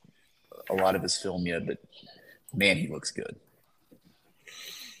watch a lot of his film yet, but man, he looks good.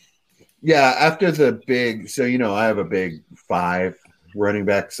 Yeah, after the big, so, I have a big 5 running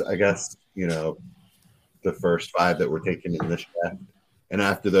backs, I guess, the first 5 that were taken in this draft. And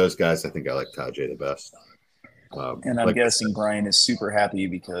after those guys, I think I like Tajay the best. And I'm guessing Brian is super happy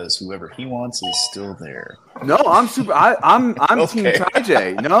because whoever he wants is still there. No, I'm super. I'm Team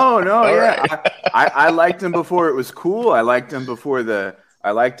Tajay. No, yeah. Right. I liked him before it was cool. I liked him before the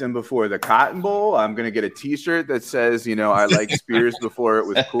Cotton Bowl. I'm gonna get a T-shirt that says, I liked Spears before it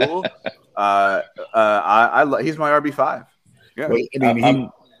was cool. He's my RB5. Yeah, well, I mean,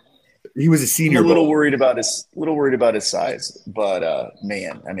 he was a senior. I'm a little worried about his size, but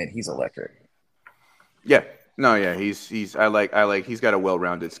man, I mean, he's electric. Yeah. No, yeah, he's he's got a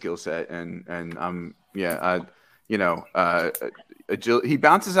well-rounded skill set, and he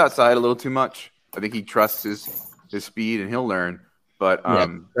bounces outside a little too much. I think he trusts his speed and he'll learn. But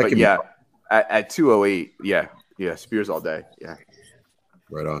at 208, yeah, Spears all day. Yeah.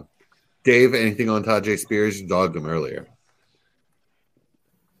 Right on. Dave, anything on Tajay Spears? You dogged him earlier.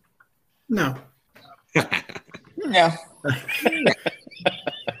 No. No.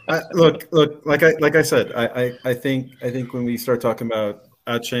 Look. Like I said, I think when we start talking about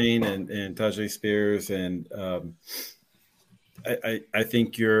Achane and Tajay Spears, and I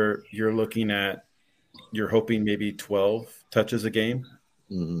think you're hoping maybe 12 touches a game,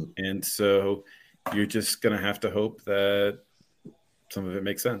 and so you're just gonna have to hope that some of it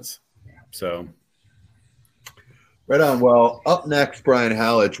makes sense. So. Right on. Well, up next, Brian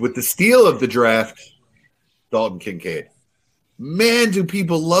Hallich with the steal of the draft, Dalton Kincaid. Man, do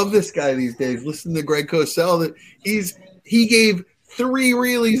people love this guy these days. Listen to Greg Cosell. That he gave 3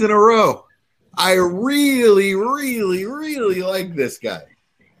 reelies in a row. I really, really, really like this guy,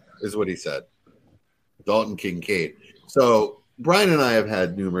 is what he said. Dalton Kincaid. So Brian and I have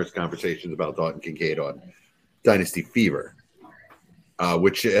had numerous conversations about Dalton Kincaid on Dynasty Fever,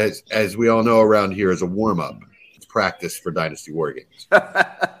 which, as we all know around here, is a warm-up. It's practice for Dynasty War Games.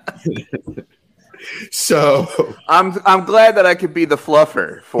 So I'm glad that I could be the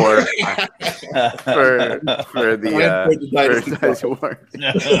fluffer for Dynasty War.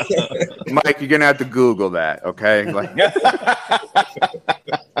 Mike, you're gonna have to Google that, okay?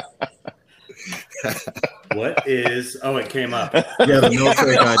 What is? Oh, it came up. Yeah, the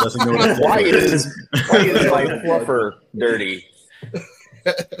military guy doesn't know what why is my fluffer dirty?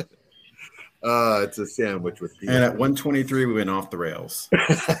 It's a sandwich with pizza. And at 123, we went off the rails.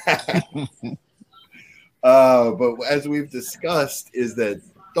 But as we've discussed, is that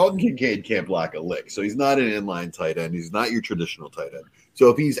Dalton Kincaid can't block a lick. So he's not an inline tight end. He's not your traditional tight end. So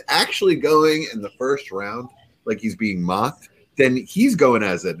if he's actually going in the first round, like he's being mocked, then he's going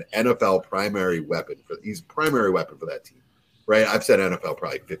as an NFL primary weapon. He's a primary weapon for that team, right? I've said NFL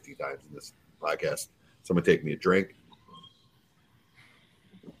probably 50 times in this podcast. Someone take me a drink.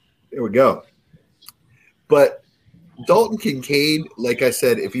 There we go. But Dalton Kincaid, like I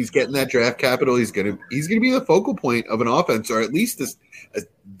said, if he's getting that draft capital, he's gonna be the focal point of an offense, or at least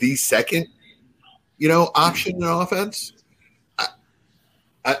the second, option in offense.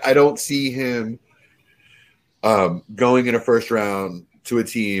 I don't see him going in a first round to a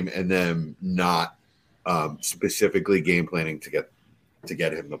team and then not specifically game planning to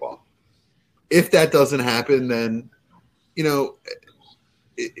get him the ball. If that doesn't happen, then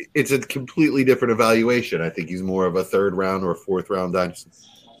it's a completely different evaluation. I think he's more of a 3rd round or 4th round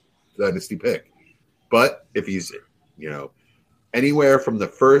dynasty pick. But if he's, anywhere from the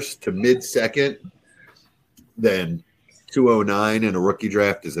first to mid-second, then 209 in a rookie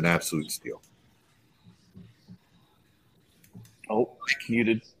draft is an absolute steal. Oh,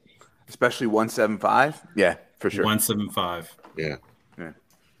 muted. Especially 175. Yeah, for sure. 175. Yeah. Yeah.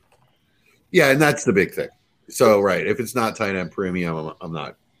 Yeah, and that's the big thing. So, right, if it's not tight end premium, I'm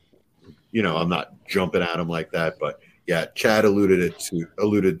not, I'm not jumping at him like that. But yeah, Chad alluded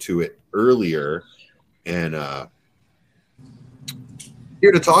to it earlier, and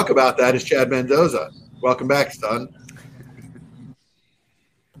here to talk about that is Chad Mendoza. Welcome back, son.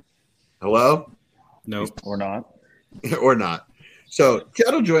 Hello? No. Or not. Or not. So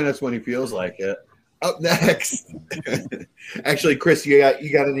Chad will join us when he feels like it. Up next, actually, Chris, you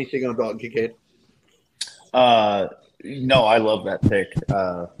got anything on Dalton Kincaid? No, I love that pick.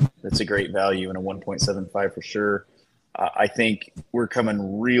 That's a great value in a 1.75 for sure. I think we're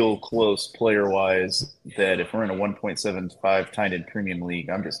coming real close player-wise that if we're in a 1.75 tight end premium league,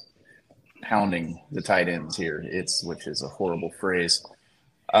 I'm just pounding the tight ends here. Which is a horrible phrase.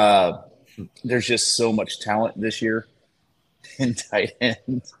 There's just so much talent this year in tight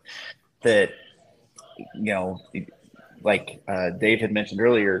ends that, like Dave had mentioned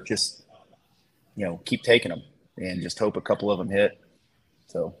earlier, just, keep taking them and just hope a couple of them hit.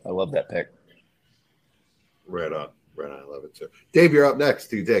 So I love that pick. Right on. I love it too. Dave, you're up next.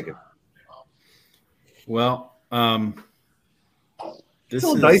 Who you taking? Well, this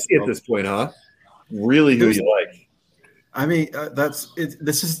Still is dicey at this point, huh? Really, who you like? I mean, that's it.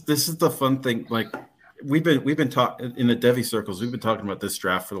 This is the fun thing. Like we've been talking in the Devy circles. We've been talking about this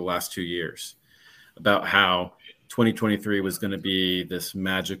draft for the last 2 years, about how 2023 was going to be this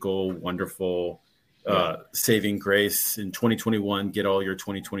magical, wonderful saving grace. In 2021, get all your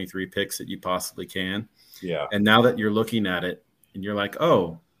 2023 picks that you possibly can. Yeah. And now that you're looking at it, and you're like,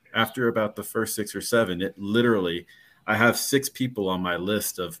 oh, after about the first 6 or 7, it literally, I have 6 people on my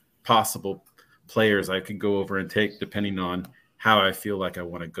list of possible players I could go over and take depending on how I feel like I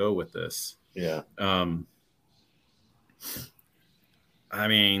want to go with this. Yeah. I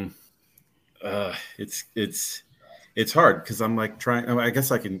mean, it's hard because I'm like trying. I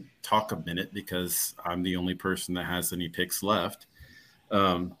guess I can talk a minute because I'm the only person that has any picks left.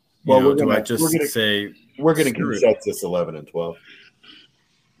 We're going to consensus 11 and 12.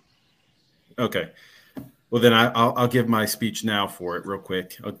 Okay. Well, then I'll give my speech now for it real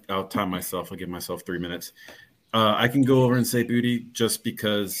quick. I'll time myself. I'll give myself 3 minutes. I can go over and say Booty just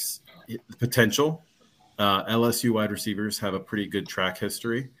because the potential. LSU wide receivers have a pretty good track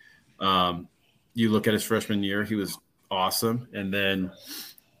history. You look at his freshman year, he was awesome. And then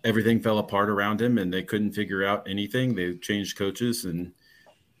everything fell apart around him and they couldn't figure out anything. They changed coaches. And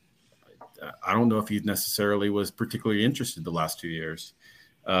I don't know if he necessarily was particularly interested the last 2 years.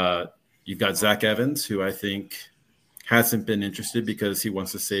 You've got Zach Evans, who I think hasn't been interested because he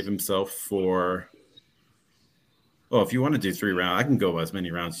wants to save himself for – if you want to do 3 rounds, I can go as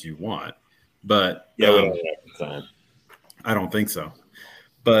many rounds as you want. But we don't have time. I don't think so.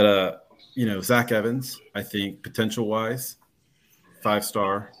 But, Zach Evans, I think potential-wise,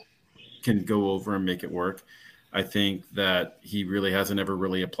 5-star, can go over and make it work. I think that he really hasn't ever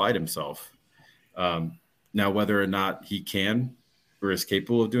really applied himself. Now, whether or not he can or is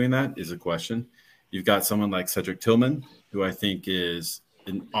capable of doing that is a question. You've got someone like Cedric Tillman, who I think is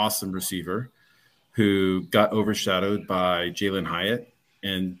an awesome receiver, who got overshadowed by Jalen Hyatt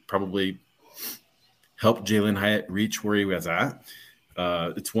and probably helped Jalen Hyatt reach where he was at.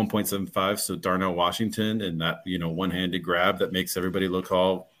 It's 1.75, so Darnell Washington and that, one-handed grab that makes everybody look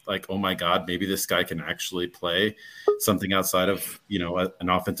all like, oh my God, maybe this guy can actually play something outside of, an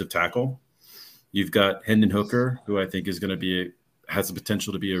offensive tackle. You've got Hendon Hooker, who I think is going to has the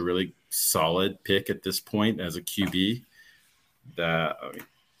potential to be a really solid pick at this point as a QB.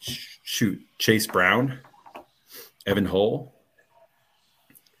 Chase Brown, Evan Hull,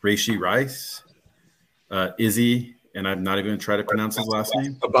 Rashee Rice, Izzy, and I'm not even going to try to pronounce his last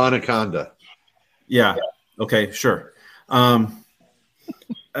name. Abanaconda. Yeah. Okay. Sure. I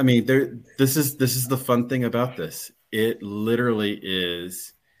mean, this is the fun thing about this. It literally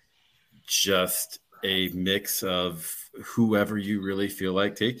is just a mix of whoever you really feel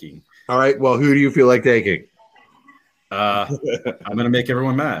like taking. All right. Well, who do you feel like taking? I'm going to make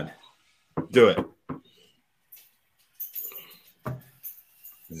everyone mad. Do it.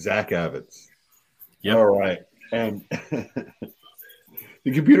 Zach Evans. Yep. All right. And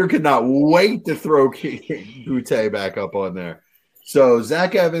the computer could not wait to throw Butte back up on there. So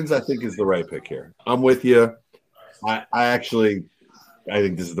Zach Evans, I think, is the right pick here. I'm with you. I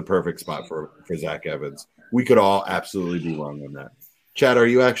think this is the perfect spot for Zach Evans. We could all absolutely be wrong on that. Chad, are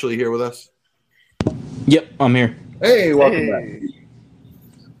you actually here with us? Yep, I'm here. Hey, welcome back.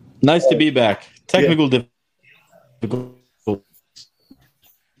 Nice to be back. Technical difficulty.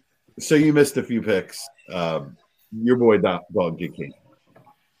 So you missed a few picks. Your boy Dog King.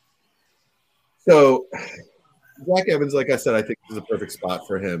 So Zach Evans, like I said, I think this is a perfect spot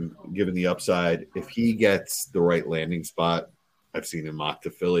for him, given the upside. If he gets the right landing spot, I've seen him mock to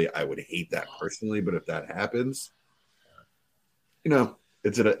Philly. I would hate that personally, but if that happens,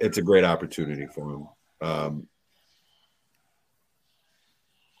 it's a great opportunity for him.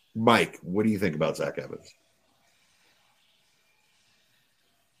 Mike, what do you think about Zach Evans?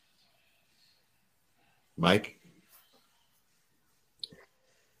 Mike?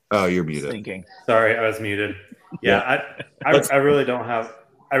 Oh, you're muted. Thinking. Sorry, I was muted. Yeah, I really don't have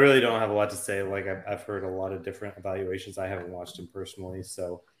a lot to say. Like I've heard a lot of different evaluations. I haven't watched him personally,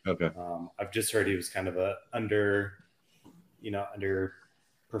 so okay. I've just heard he was kind of a under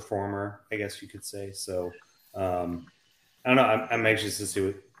performer, I guess you could say. So I don't know. I'm anxious to see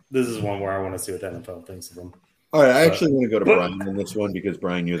what this is one where I want to see what the NFL thinks of him. All right, I actually want to go to Brian on this one because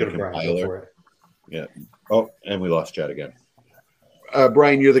Brian, you're the compiler. Brian, yeah. Oh, and we lost Chad again.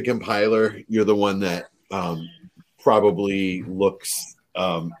 Brian, you're the compiler. You're the one that probably looks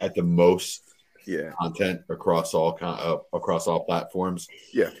at the most content across all platforms.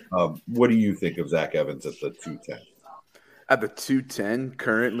 Yeah. What do you think of Zach Evans at the 210? At the 210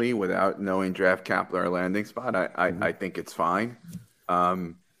 currently, without knowing draft capital or landing spot, I think it's fine.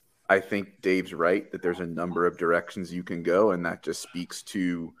 I think Dave's right that there's a number of directions you can go, and that just speaks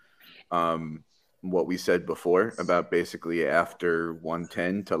to what we said before about basically after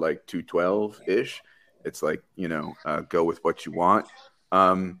 110 to like 212-ish. It's like, go with what you want.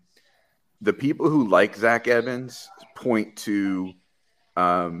 The people who like Zach Evans point to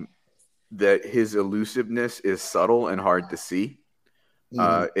that his elusiveness is subtle and hard to see.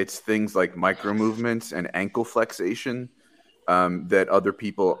 It's things like micro movements and ankle flexation that other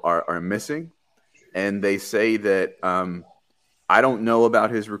people are missing. And they say that I don't know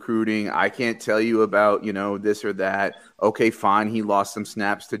about his recruiting. I can't tell you about, this or that. Okay, fine. He lost some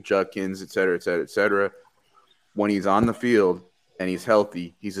snaps to Judkins, et cetera, et cetera, et cetera. When he's on the field and he's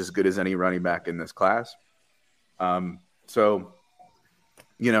healthy, he's as good as any running back in this class.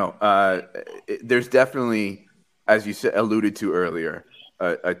 There's definitely, as you said, alluded to earlier,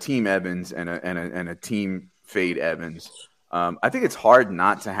 a team Evans and a team fade Evans. I think it's hard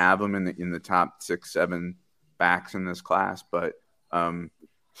not to have him in the top 6-7 backs in this class, but I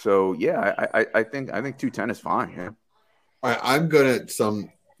think 210 is fine. Yeah. All right, I'm gonna sum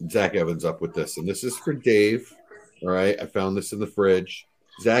Zach Evans up with this, and this is for Dave. All right, I found this in the fridge.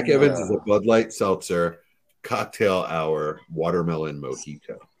 Zach Evans is a Bud Light seltzer, cocktail hour, watermelon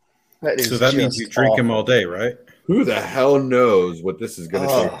mojito. So that means you drink them all day, right? Who the hell knows what this is gonna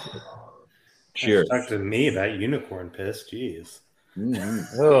taste like? Cheers. Talk to me, that unicorn piss. Jeez.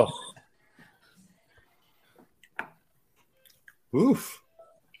 Mm-hmm. Oh, oof.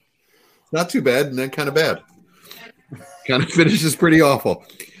 Not too bad, and then kind of bad. Kind of finishes pretty awful.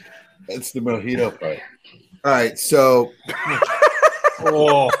 That's the mojito part. All right, so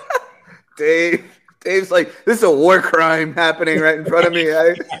Dave's like, this is a war crime happening right in front of me.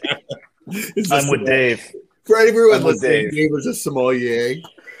 I'm with Dave. For everyone I'm with listening, Dave. Dave was a sommelier.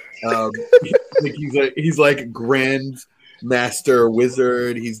 He's like Grand Master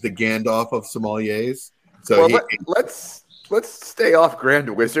Wizard. He's the Gandalf of sommeliers. So let's stay off Grand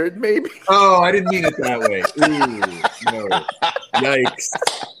Wizard, maybe. Oh, I didn't mean it that way. Ooh, no. Yikes.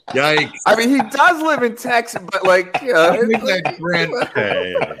 I mean, he does live in Texas, but like, I think that Grand.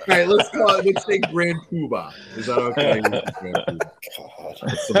 Okay. All right, let's say Grand Poobah. Is that okay? God,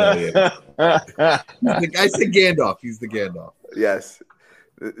 I said Gandalf. He's the Gandalf. Yes.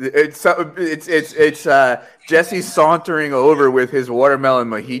 It's Jesse sauntering over with his watermelon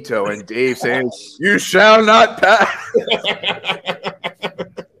mojito, and Dave saying, "You shall not pass."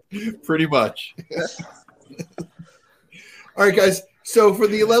 Pretty much. All right, guys. So for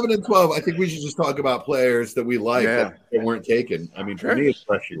the 11 and 12, I think we should just talk about players that we like that weren't taken. I mean, for me, it's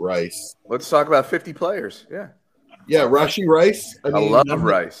Rashee Rice. Let's talk about 50 players. Yeah, Rashee Rice. I love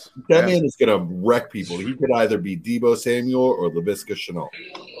Rice. That man is going to wreck people. He could either be Deebo Samuel or Laviska Shenault.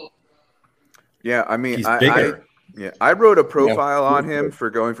 Yeah, I mean, he's bigger. I wrote a profile on him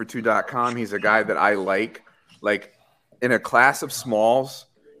for goingfor2.com. He's a guy that I like. Like in a class of smalls,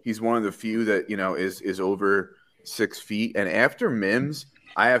 he's one of the few that is over 6 feet. And after Mims,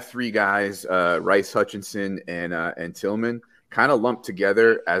 I have 3 guys: Rice, Hutchinson, and Tillman, kind of lumped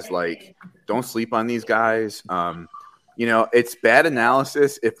together as like, don't sleep on these guys. it's bad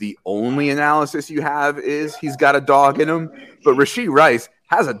analysis if the only analysis you have is he's got a dog in him. But Rashee Rice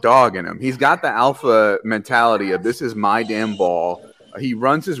has a dog in him. He's got the alpha mentality of this is my damn ball. He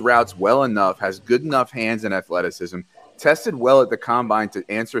runs his routes well enough, has good enough hands and athleticism, tested well at the combine to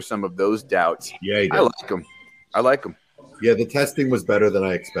answer some of those doubts. Yeah, he did. I like him. Yeah, the testing was better than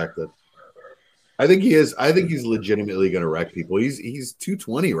I expected. I think he is. I think he's legitimately going to wreck people. He's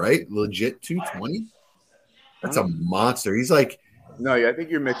 220, right? Legit 220. That's a monster. He's like. No, I think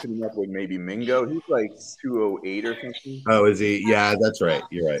you're mixing him up with maybe Mingo. He's like 208 or something. Oh, is he? Yeah, that's right.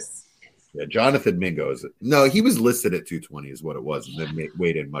 You're right. Yeah, Jonathan Mingo is it? No, he was listed at 220 is what it was, and then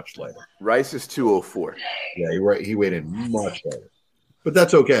weighed in much lighter. Rice is 204. Yeah, you're right. He weighed in much lighter, but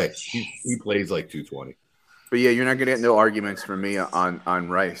that's okay. He plays like 220. But yeah, you're not gonna get no arguments from me on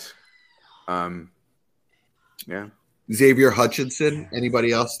Rice. Yeah. Xavier Hutchinson.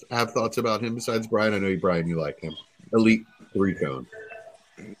 Anybody else have thoughts about him besides Brian? I know Brian, you like him. Elite 3-cone.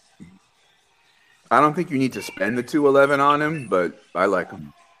 I don't think you need to spend the 211 on him, but I like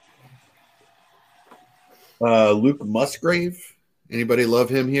him. Luke Musgrave. Anybody love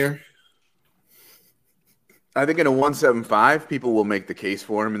him here? I think in a 175, people will make the case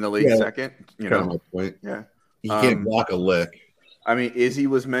for him in the late second. Kind of my point. Yeah. He can't block a lick. I mean, Izzy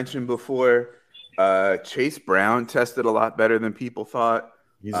was mentioned before. Chase Brown tested a lot better than people thought.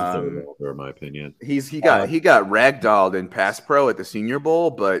 He's a third rounder, in my opinion. He got ragdolled in pass pro at the Senior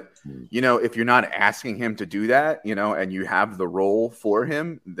Bowl, but if you're not asking him to do that, and you have the role for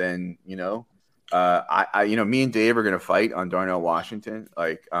him, then me and Dave are gonna fight on Darnell Washington.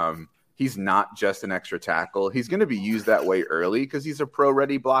 He's not just an extra tackle. He's gonna be used that way early because he's a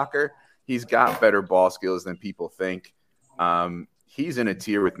pro-ready blocker. He's got better ball skills than people think. He's in a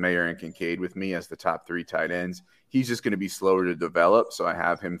tier with Mayer and Kincaid with me as the top 3 tight ends. He's just going to be slower to develop, so I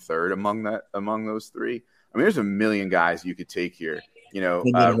have him third among those 3. I mean, there's a million guys you could take here.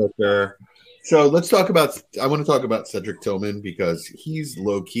 So let's talk about. I want to talk about Cedric Tillman because he's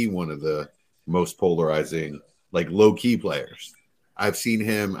low key one of the most polarizing, low key players. I've seen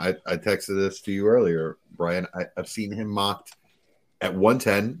him. I texted this to you earlier, Brian. I've seen him mocked at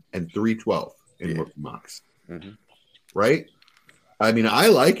 110 and 312 in rookie mocks. Mm-hmm. Right. I mean, I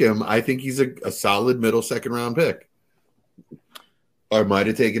like him. I think he's a solid middle second round pick. I might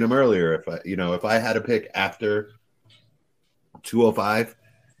have taken him earlier if I had a pick after 205.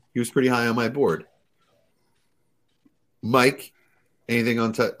 He was pretty high on my board. Mike, anything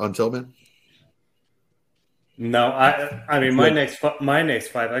on Tillman? No, I mean my next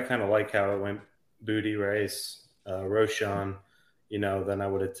 5. I kind of like how it went. Booty, Rice, Roshan. Then I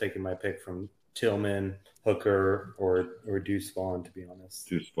would have taken my pick from Tillman, Hooker, or Deuce Vaughn, to be honest.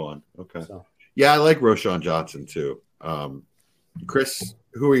 Deuce Vaughn. Okay. So. Yeah, I like Roshan Johnson too. Chris,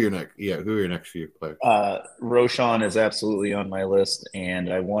 who are your next? Yeah, who are your next few players? Roshan is absolutely on my list,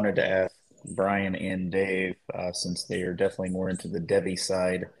 and I wanted to ask Brian and Dave, since they are definitely more into the Devi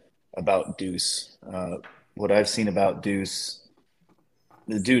side, about Deuce. What I've seen about Deuce,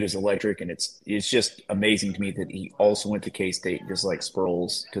 the dude is electric, and it's just amazing to me that he also went to K-State just like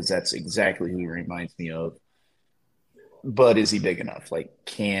Sproles, because that's exactly who he reminds me of. But is he big enough?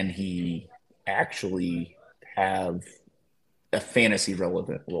 Can he actually have a fantasy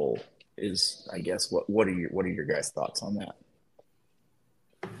relevant role? Is, I guess, what are your guys' thoughts on that?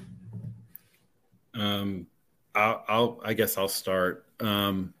 I guess I'll start.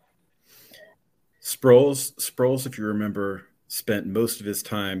 Sproles, if you remember, spent most of his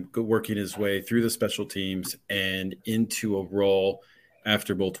time working his way through the special teams and into a role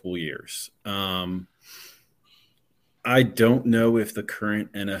after multiple years. I don't know if the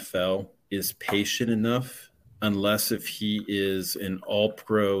current NFL is patient enough, unless if he is an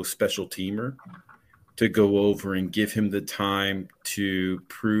all-pro special teamer, to go over and give him the time to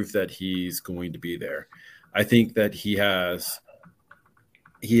prove that he's going to be there. I think that he has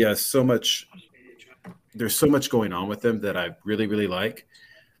so much. There's so much going on with him that I really, really like,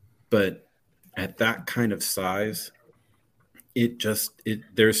 but at that kind of size,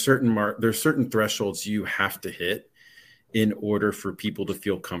 there's certain thresholds you have to hit in order for people to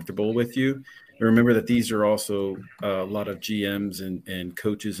feel comfortable with you. And remember that these are also a lot of GMs and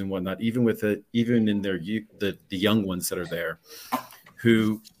coaches and whatnot, even in the young ones that are there,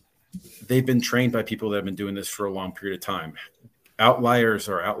 who they've been trained by people that have been doing this for a long period of time. Outliers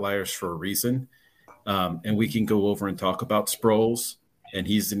are outliers for a reason. And we can go over and talk about Sproles, and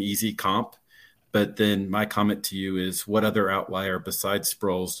he's an easy comp. But then my comment to you is, what other outlier besides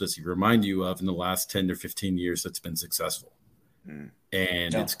Sproles does he remind you of in the last 10 or 15 years that's been successful?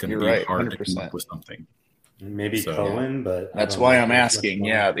 And it's going to be hard 100%. To come up with something. Maybe Cohen, but that's why I'm asking.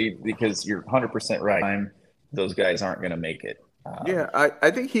 Yeah, because you're 100% right. those guys aren't going to make it. Yeah, I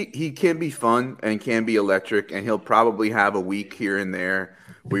think he can be fun and can be electric, and he'll probably have a week here and there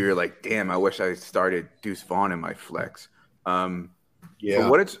where you're like, damn, I wish I started Deuce Vaughn in my flex. Yeah.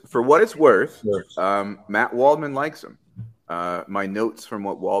 For what it's worth, Matt Waldman likes him. My notes from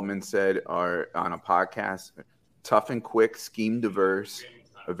what Waldman said are on a podcast: tough and quick, scheme diverse,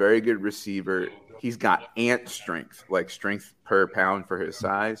 a very good receiver. He's got ant strength, like strength per pound for his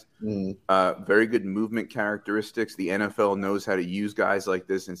size. Very good movement characteristics. The NFL knows how to use guys like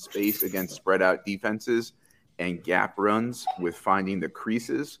this in space against spread out defenses and gap runs with finding the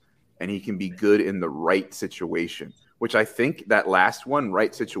creases. And he can be good in the right situation, which I think that last one,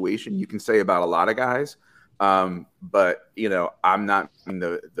 right situation, you can say about a lot of guys. But, you know, I'm not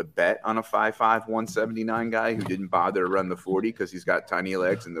the bet on a 5'5", 179 guy who didn't bother to run the 40 because he's got tiny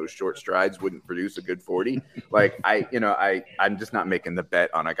legs and those short strides wouldn't produce a good 40. Like, I'm just not making the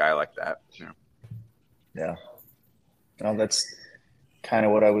bet on a guy like that. You know? Yeah. Well, that's kind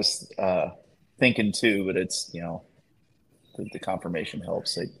of what I was thinking too, but it's, you know, the confirmation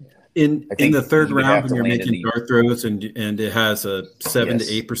helps. In the third you would round, have when to you're land making dart throws and it has a 7 to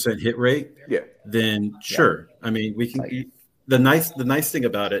 8% hit rate, then sure. I mean, we can. The nice thing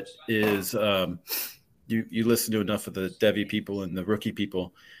about it is, you listen to enough of the Devy people and the rookie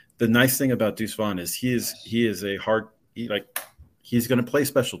people. The nice thing about Deuce Vaughn is he's going to play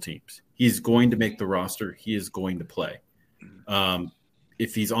special teams. He's going to make the roster. He is going to play.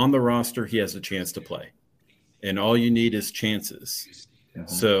 If he's on the roster, he has a chance to play, and all you need is chances.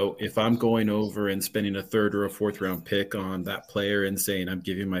 So if I'm going over and spending a third or a fourth round pick on that player and saying I'm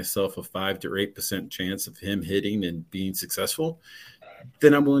giving myself a 5 to 8% chance of him hitting and being successful,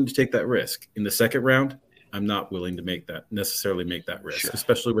 then I'm willing to take that risk. In the second round, I'm not willing to necessarily make that risk,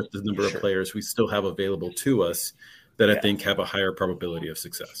 especially with the number of players we still have available to us that I think have a higher probability of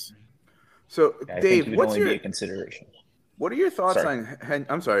success. So, Dave, what's your consideration? What are your thoughts on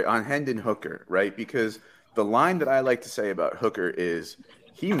Hendon Hooker, right? Because the line that I like to say about Hooker is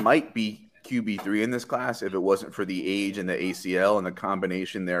he might be QB3 in this class if it wasn't for the age and the ACL and the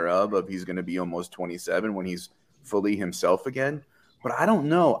combination thereof of he's going to be almost 27 when he's fully himself again. But I don't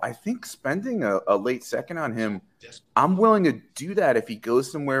know. I think spending a late second on him, I'm willing to do that if he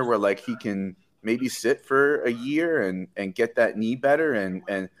goes somewhere where like he can maybe sit for a year and get that knee better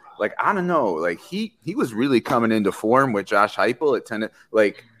and like I don't know. Like he was really coming into form with Josh Heupel at 10.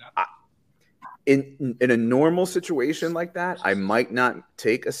 Like in a normal situation like that, I might not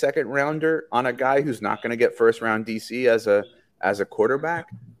take a second rounder on a guy who's not going to get first round DC as a quarterback.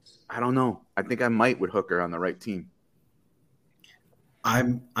 I don't know. I think I might with Hooker on the right team.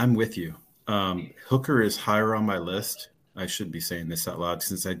 I'm with you. Hooker is higher on my list. I should be saying this out loud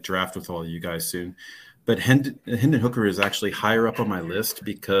since I draft with all of you guys soon. But Hendon Hooker is actually higher up on my list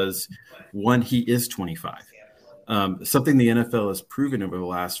because, one, he is 25. Something the NFL has proven over the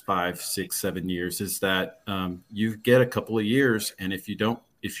last 5, 6, 7 years is that you get a couple of years, and if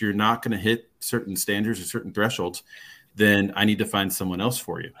you're not going to hit certain standards or certain thresholds, then I need to find someone else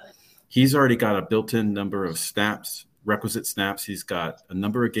for you. He's already got a built-in number of snaps, requisite snaps. He's got a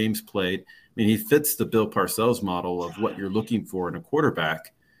number of games played. I mean, he fits the Bill Parcells model of what you're looking for in a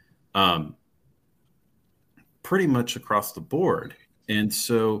quarterback pretty much across the board. And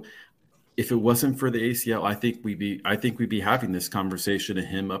so if it wasn't for the ACL, I think we'd be having this conversation of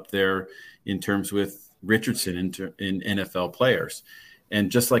him up there in terms with Richardson in NFL players. And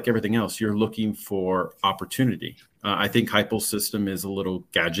just like everything else, you're looking for opportunity. I think Heupel's system is a little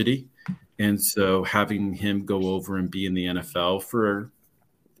gadgety. And so having him go over and be in the NFL for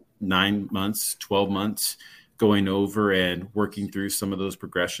 9 months, 12 months, going over and working through some of those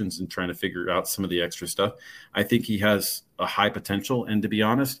progressions and trying to figure out some of the extra stuff, I think he has a high potential. And to be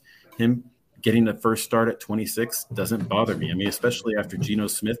honest, him getting the first start at 26 doesn't bother me. I mean, especially after Geno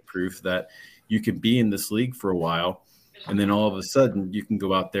Smith proved that you can be in this league for a while, and then all of a sudden you can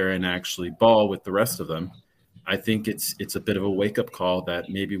go out there and actually ball with the rest of them. I think it's a bit of a wake-up call that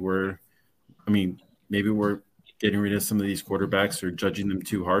maybe we're getting rid of some of these quarterbacks or judging them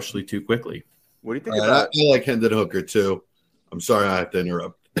too harshly too quickly. What do you think about I like Hendon Hooker too. I'm sorry I have to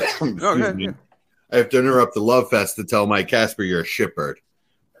interrupt. Excuse me. Yeah. I have to interrupt the Love Fest to tell Mike Casper you're a shitbird.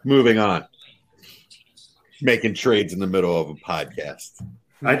 Moving on. Making trades in the middle of a podcast.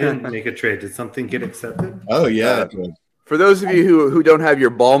 I didn't make a trade. Did something get accepted? Oh, yeah. For those of you who don't have your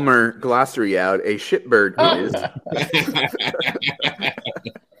Balmer glossary out, a shitbird is.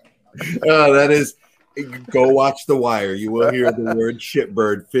 That is, go watch The Wire. You will hear the word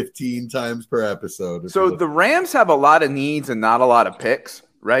shitbird 15 times per episode. So the Rams have a lot of needs and not a lot of picks,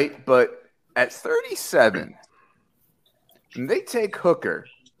 right? But at 37, and they take Hooker.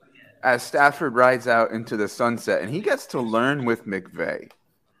 as Stafford rides out into the sunset, and he gets to learn with McVay.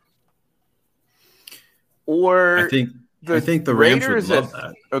 Or I think the Rams would love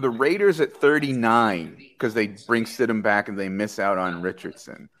that. Or the Raiders at 39 because they bring Stidham back and they miss out on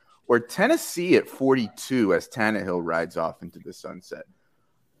Richardson. Or Tennessee at 42 as Tannehill rides off into the sunset.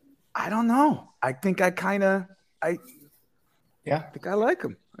 I don't know. I think I like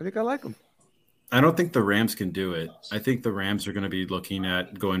him. I don't think the Rams can do it. I think the Rams are going to be looking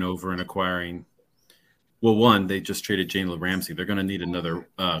at going over and acquiring. Well, one, they just traded Jalen Ramsey. They're going to need another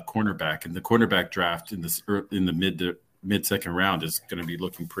cornerback, and the cornerback draft in the mid second round is going to be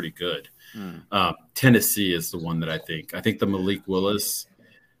looking pretty good. Tennessee is the one that I think. I think the Malik Willis,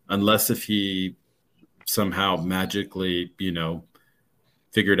 unless if he somehow magically,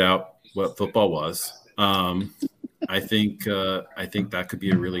 figured out what football was. I think that could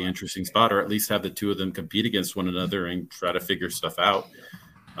be a really interesting spot, or at least have the two of them compete against one another and try to figure stuff out.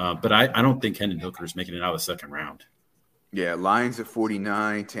 But I don't think Hendon Hooker is making it out of the second round. Yeah, Lions at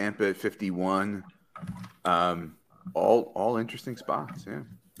 49, Tampa at 51. All interesting spots. Yeah,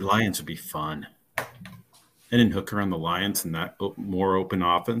 the Lions would be fun. Hendon Hooker on the Lions and that more open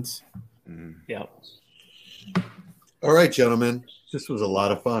offense. Yeah. All right, gentlemen, this was a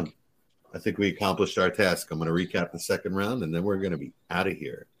lot of fun. I think we accomplished our task. I'm going to recap the second round, and then we're going to be out of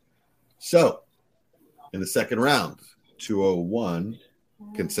here. So, in the second round, 201,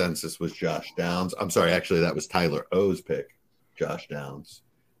 consensus was Josh Downs. I'm sorry, actually, that was Tyler O's pick, Josh Downs.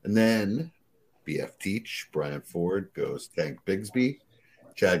 And then BF Teach, Brian Ford goes Tank Bigsby.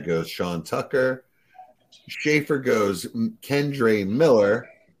 Chad goes Sean Tucker. Schaefer goes Kendre Miller.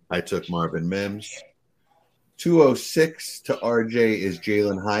 I took Marvin Mims. 206 to RJ is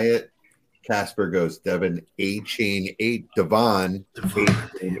Jalen Hyatt. Casper goes Devin A-Chain 8. Devon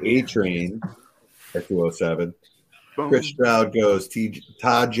A-Train at 207. Chris Stroud goes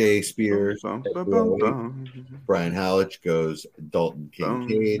Tajay Spears. Brian Hallich goes Dalton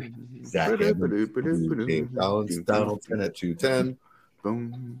Kincaid. Zach Edmonds, Dave Donaldson at 210.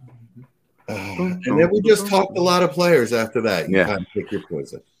 And then we just talked a lot of players after that. You kind of pick your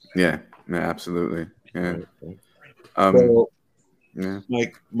poison. Yeah, absolutely. Yeah.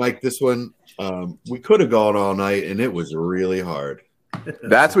 Mike, this one, we could have gone all night, and it was really hard.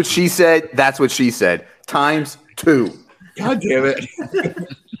 That's what she said. That's what she said. Times 2. God damn it.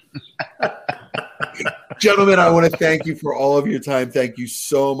 Gentlemen, I want to thank you for all of your time. Thank you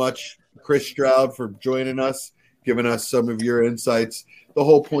so much, Chris Stroud, for joining us, giving us some of your insights. The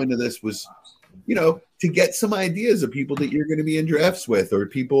whole point of this was, to get some ideas of people that you're going to be in drafts with, or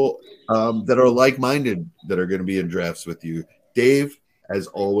people that are like-minded that are going to be in drafts with you. Dave, as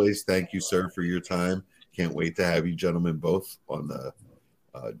always, thank you, sir, for your time. Can't wait to have you gentlemen both on the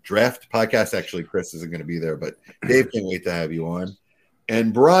draft podcast. Actually, Chris isn't going to be there, but Dave, can't wait to have you on.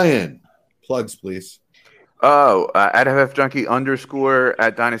 And Brian, plugs, please. At FFJunkie _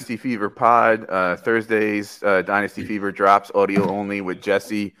 at Dynasty Fever Pod. Thursdays, Dynasty Fever drops audio only with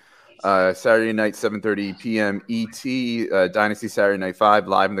Jesse. Saturday night, 7:30 p.m. ET. Dynasty Saturday Night 5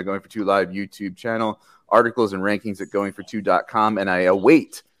 live in the Going for Two live YouTube channel. Articles and rankings at goingfor2.com. And I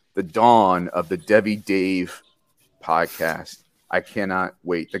await the dawn of the Debbie Dave podcast. I cannot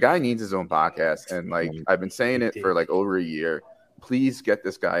wait. The guy needs his own podcast. And I've been saying it for over a year. Please get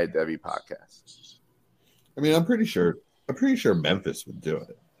this guy a Debbie podcast. I mean, I'm pretty sure Memphis would do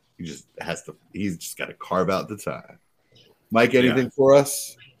it. He's just got to carve out the time. Mike, anything for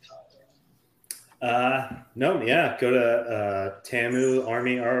us? No, yeah. Go to Tamu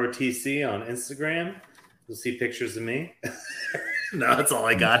Army ROTC on Instagram. You'll see pictures of me. No, that's all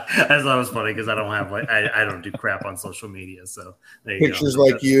I got. I thought it was funny because I don't have I don't do crap on social media. So there you pictures go.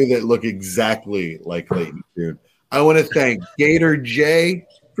 Like you that look exactly like Clayton Tune. I want to thank Gator J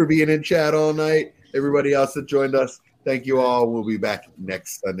for being in chat all night. Everybody else that joined us, thank you all. We'll be back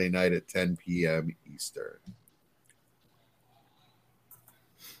next Sunday night at 10 p.m. Eastern.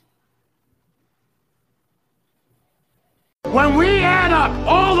 When we add up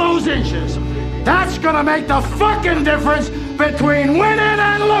all those inches, that's gonna make the fucking difference between winning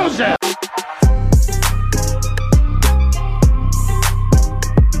and losing.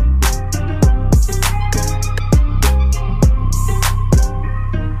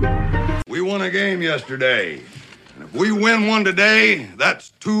 We won a game yesterday. And if we win one today, that's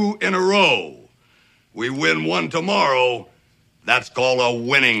 2 in a row. We win one tomorrow, that's called a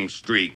winning streak.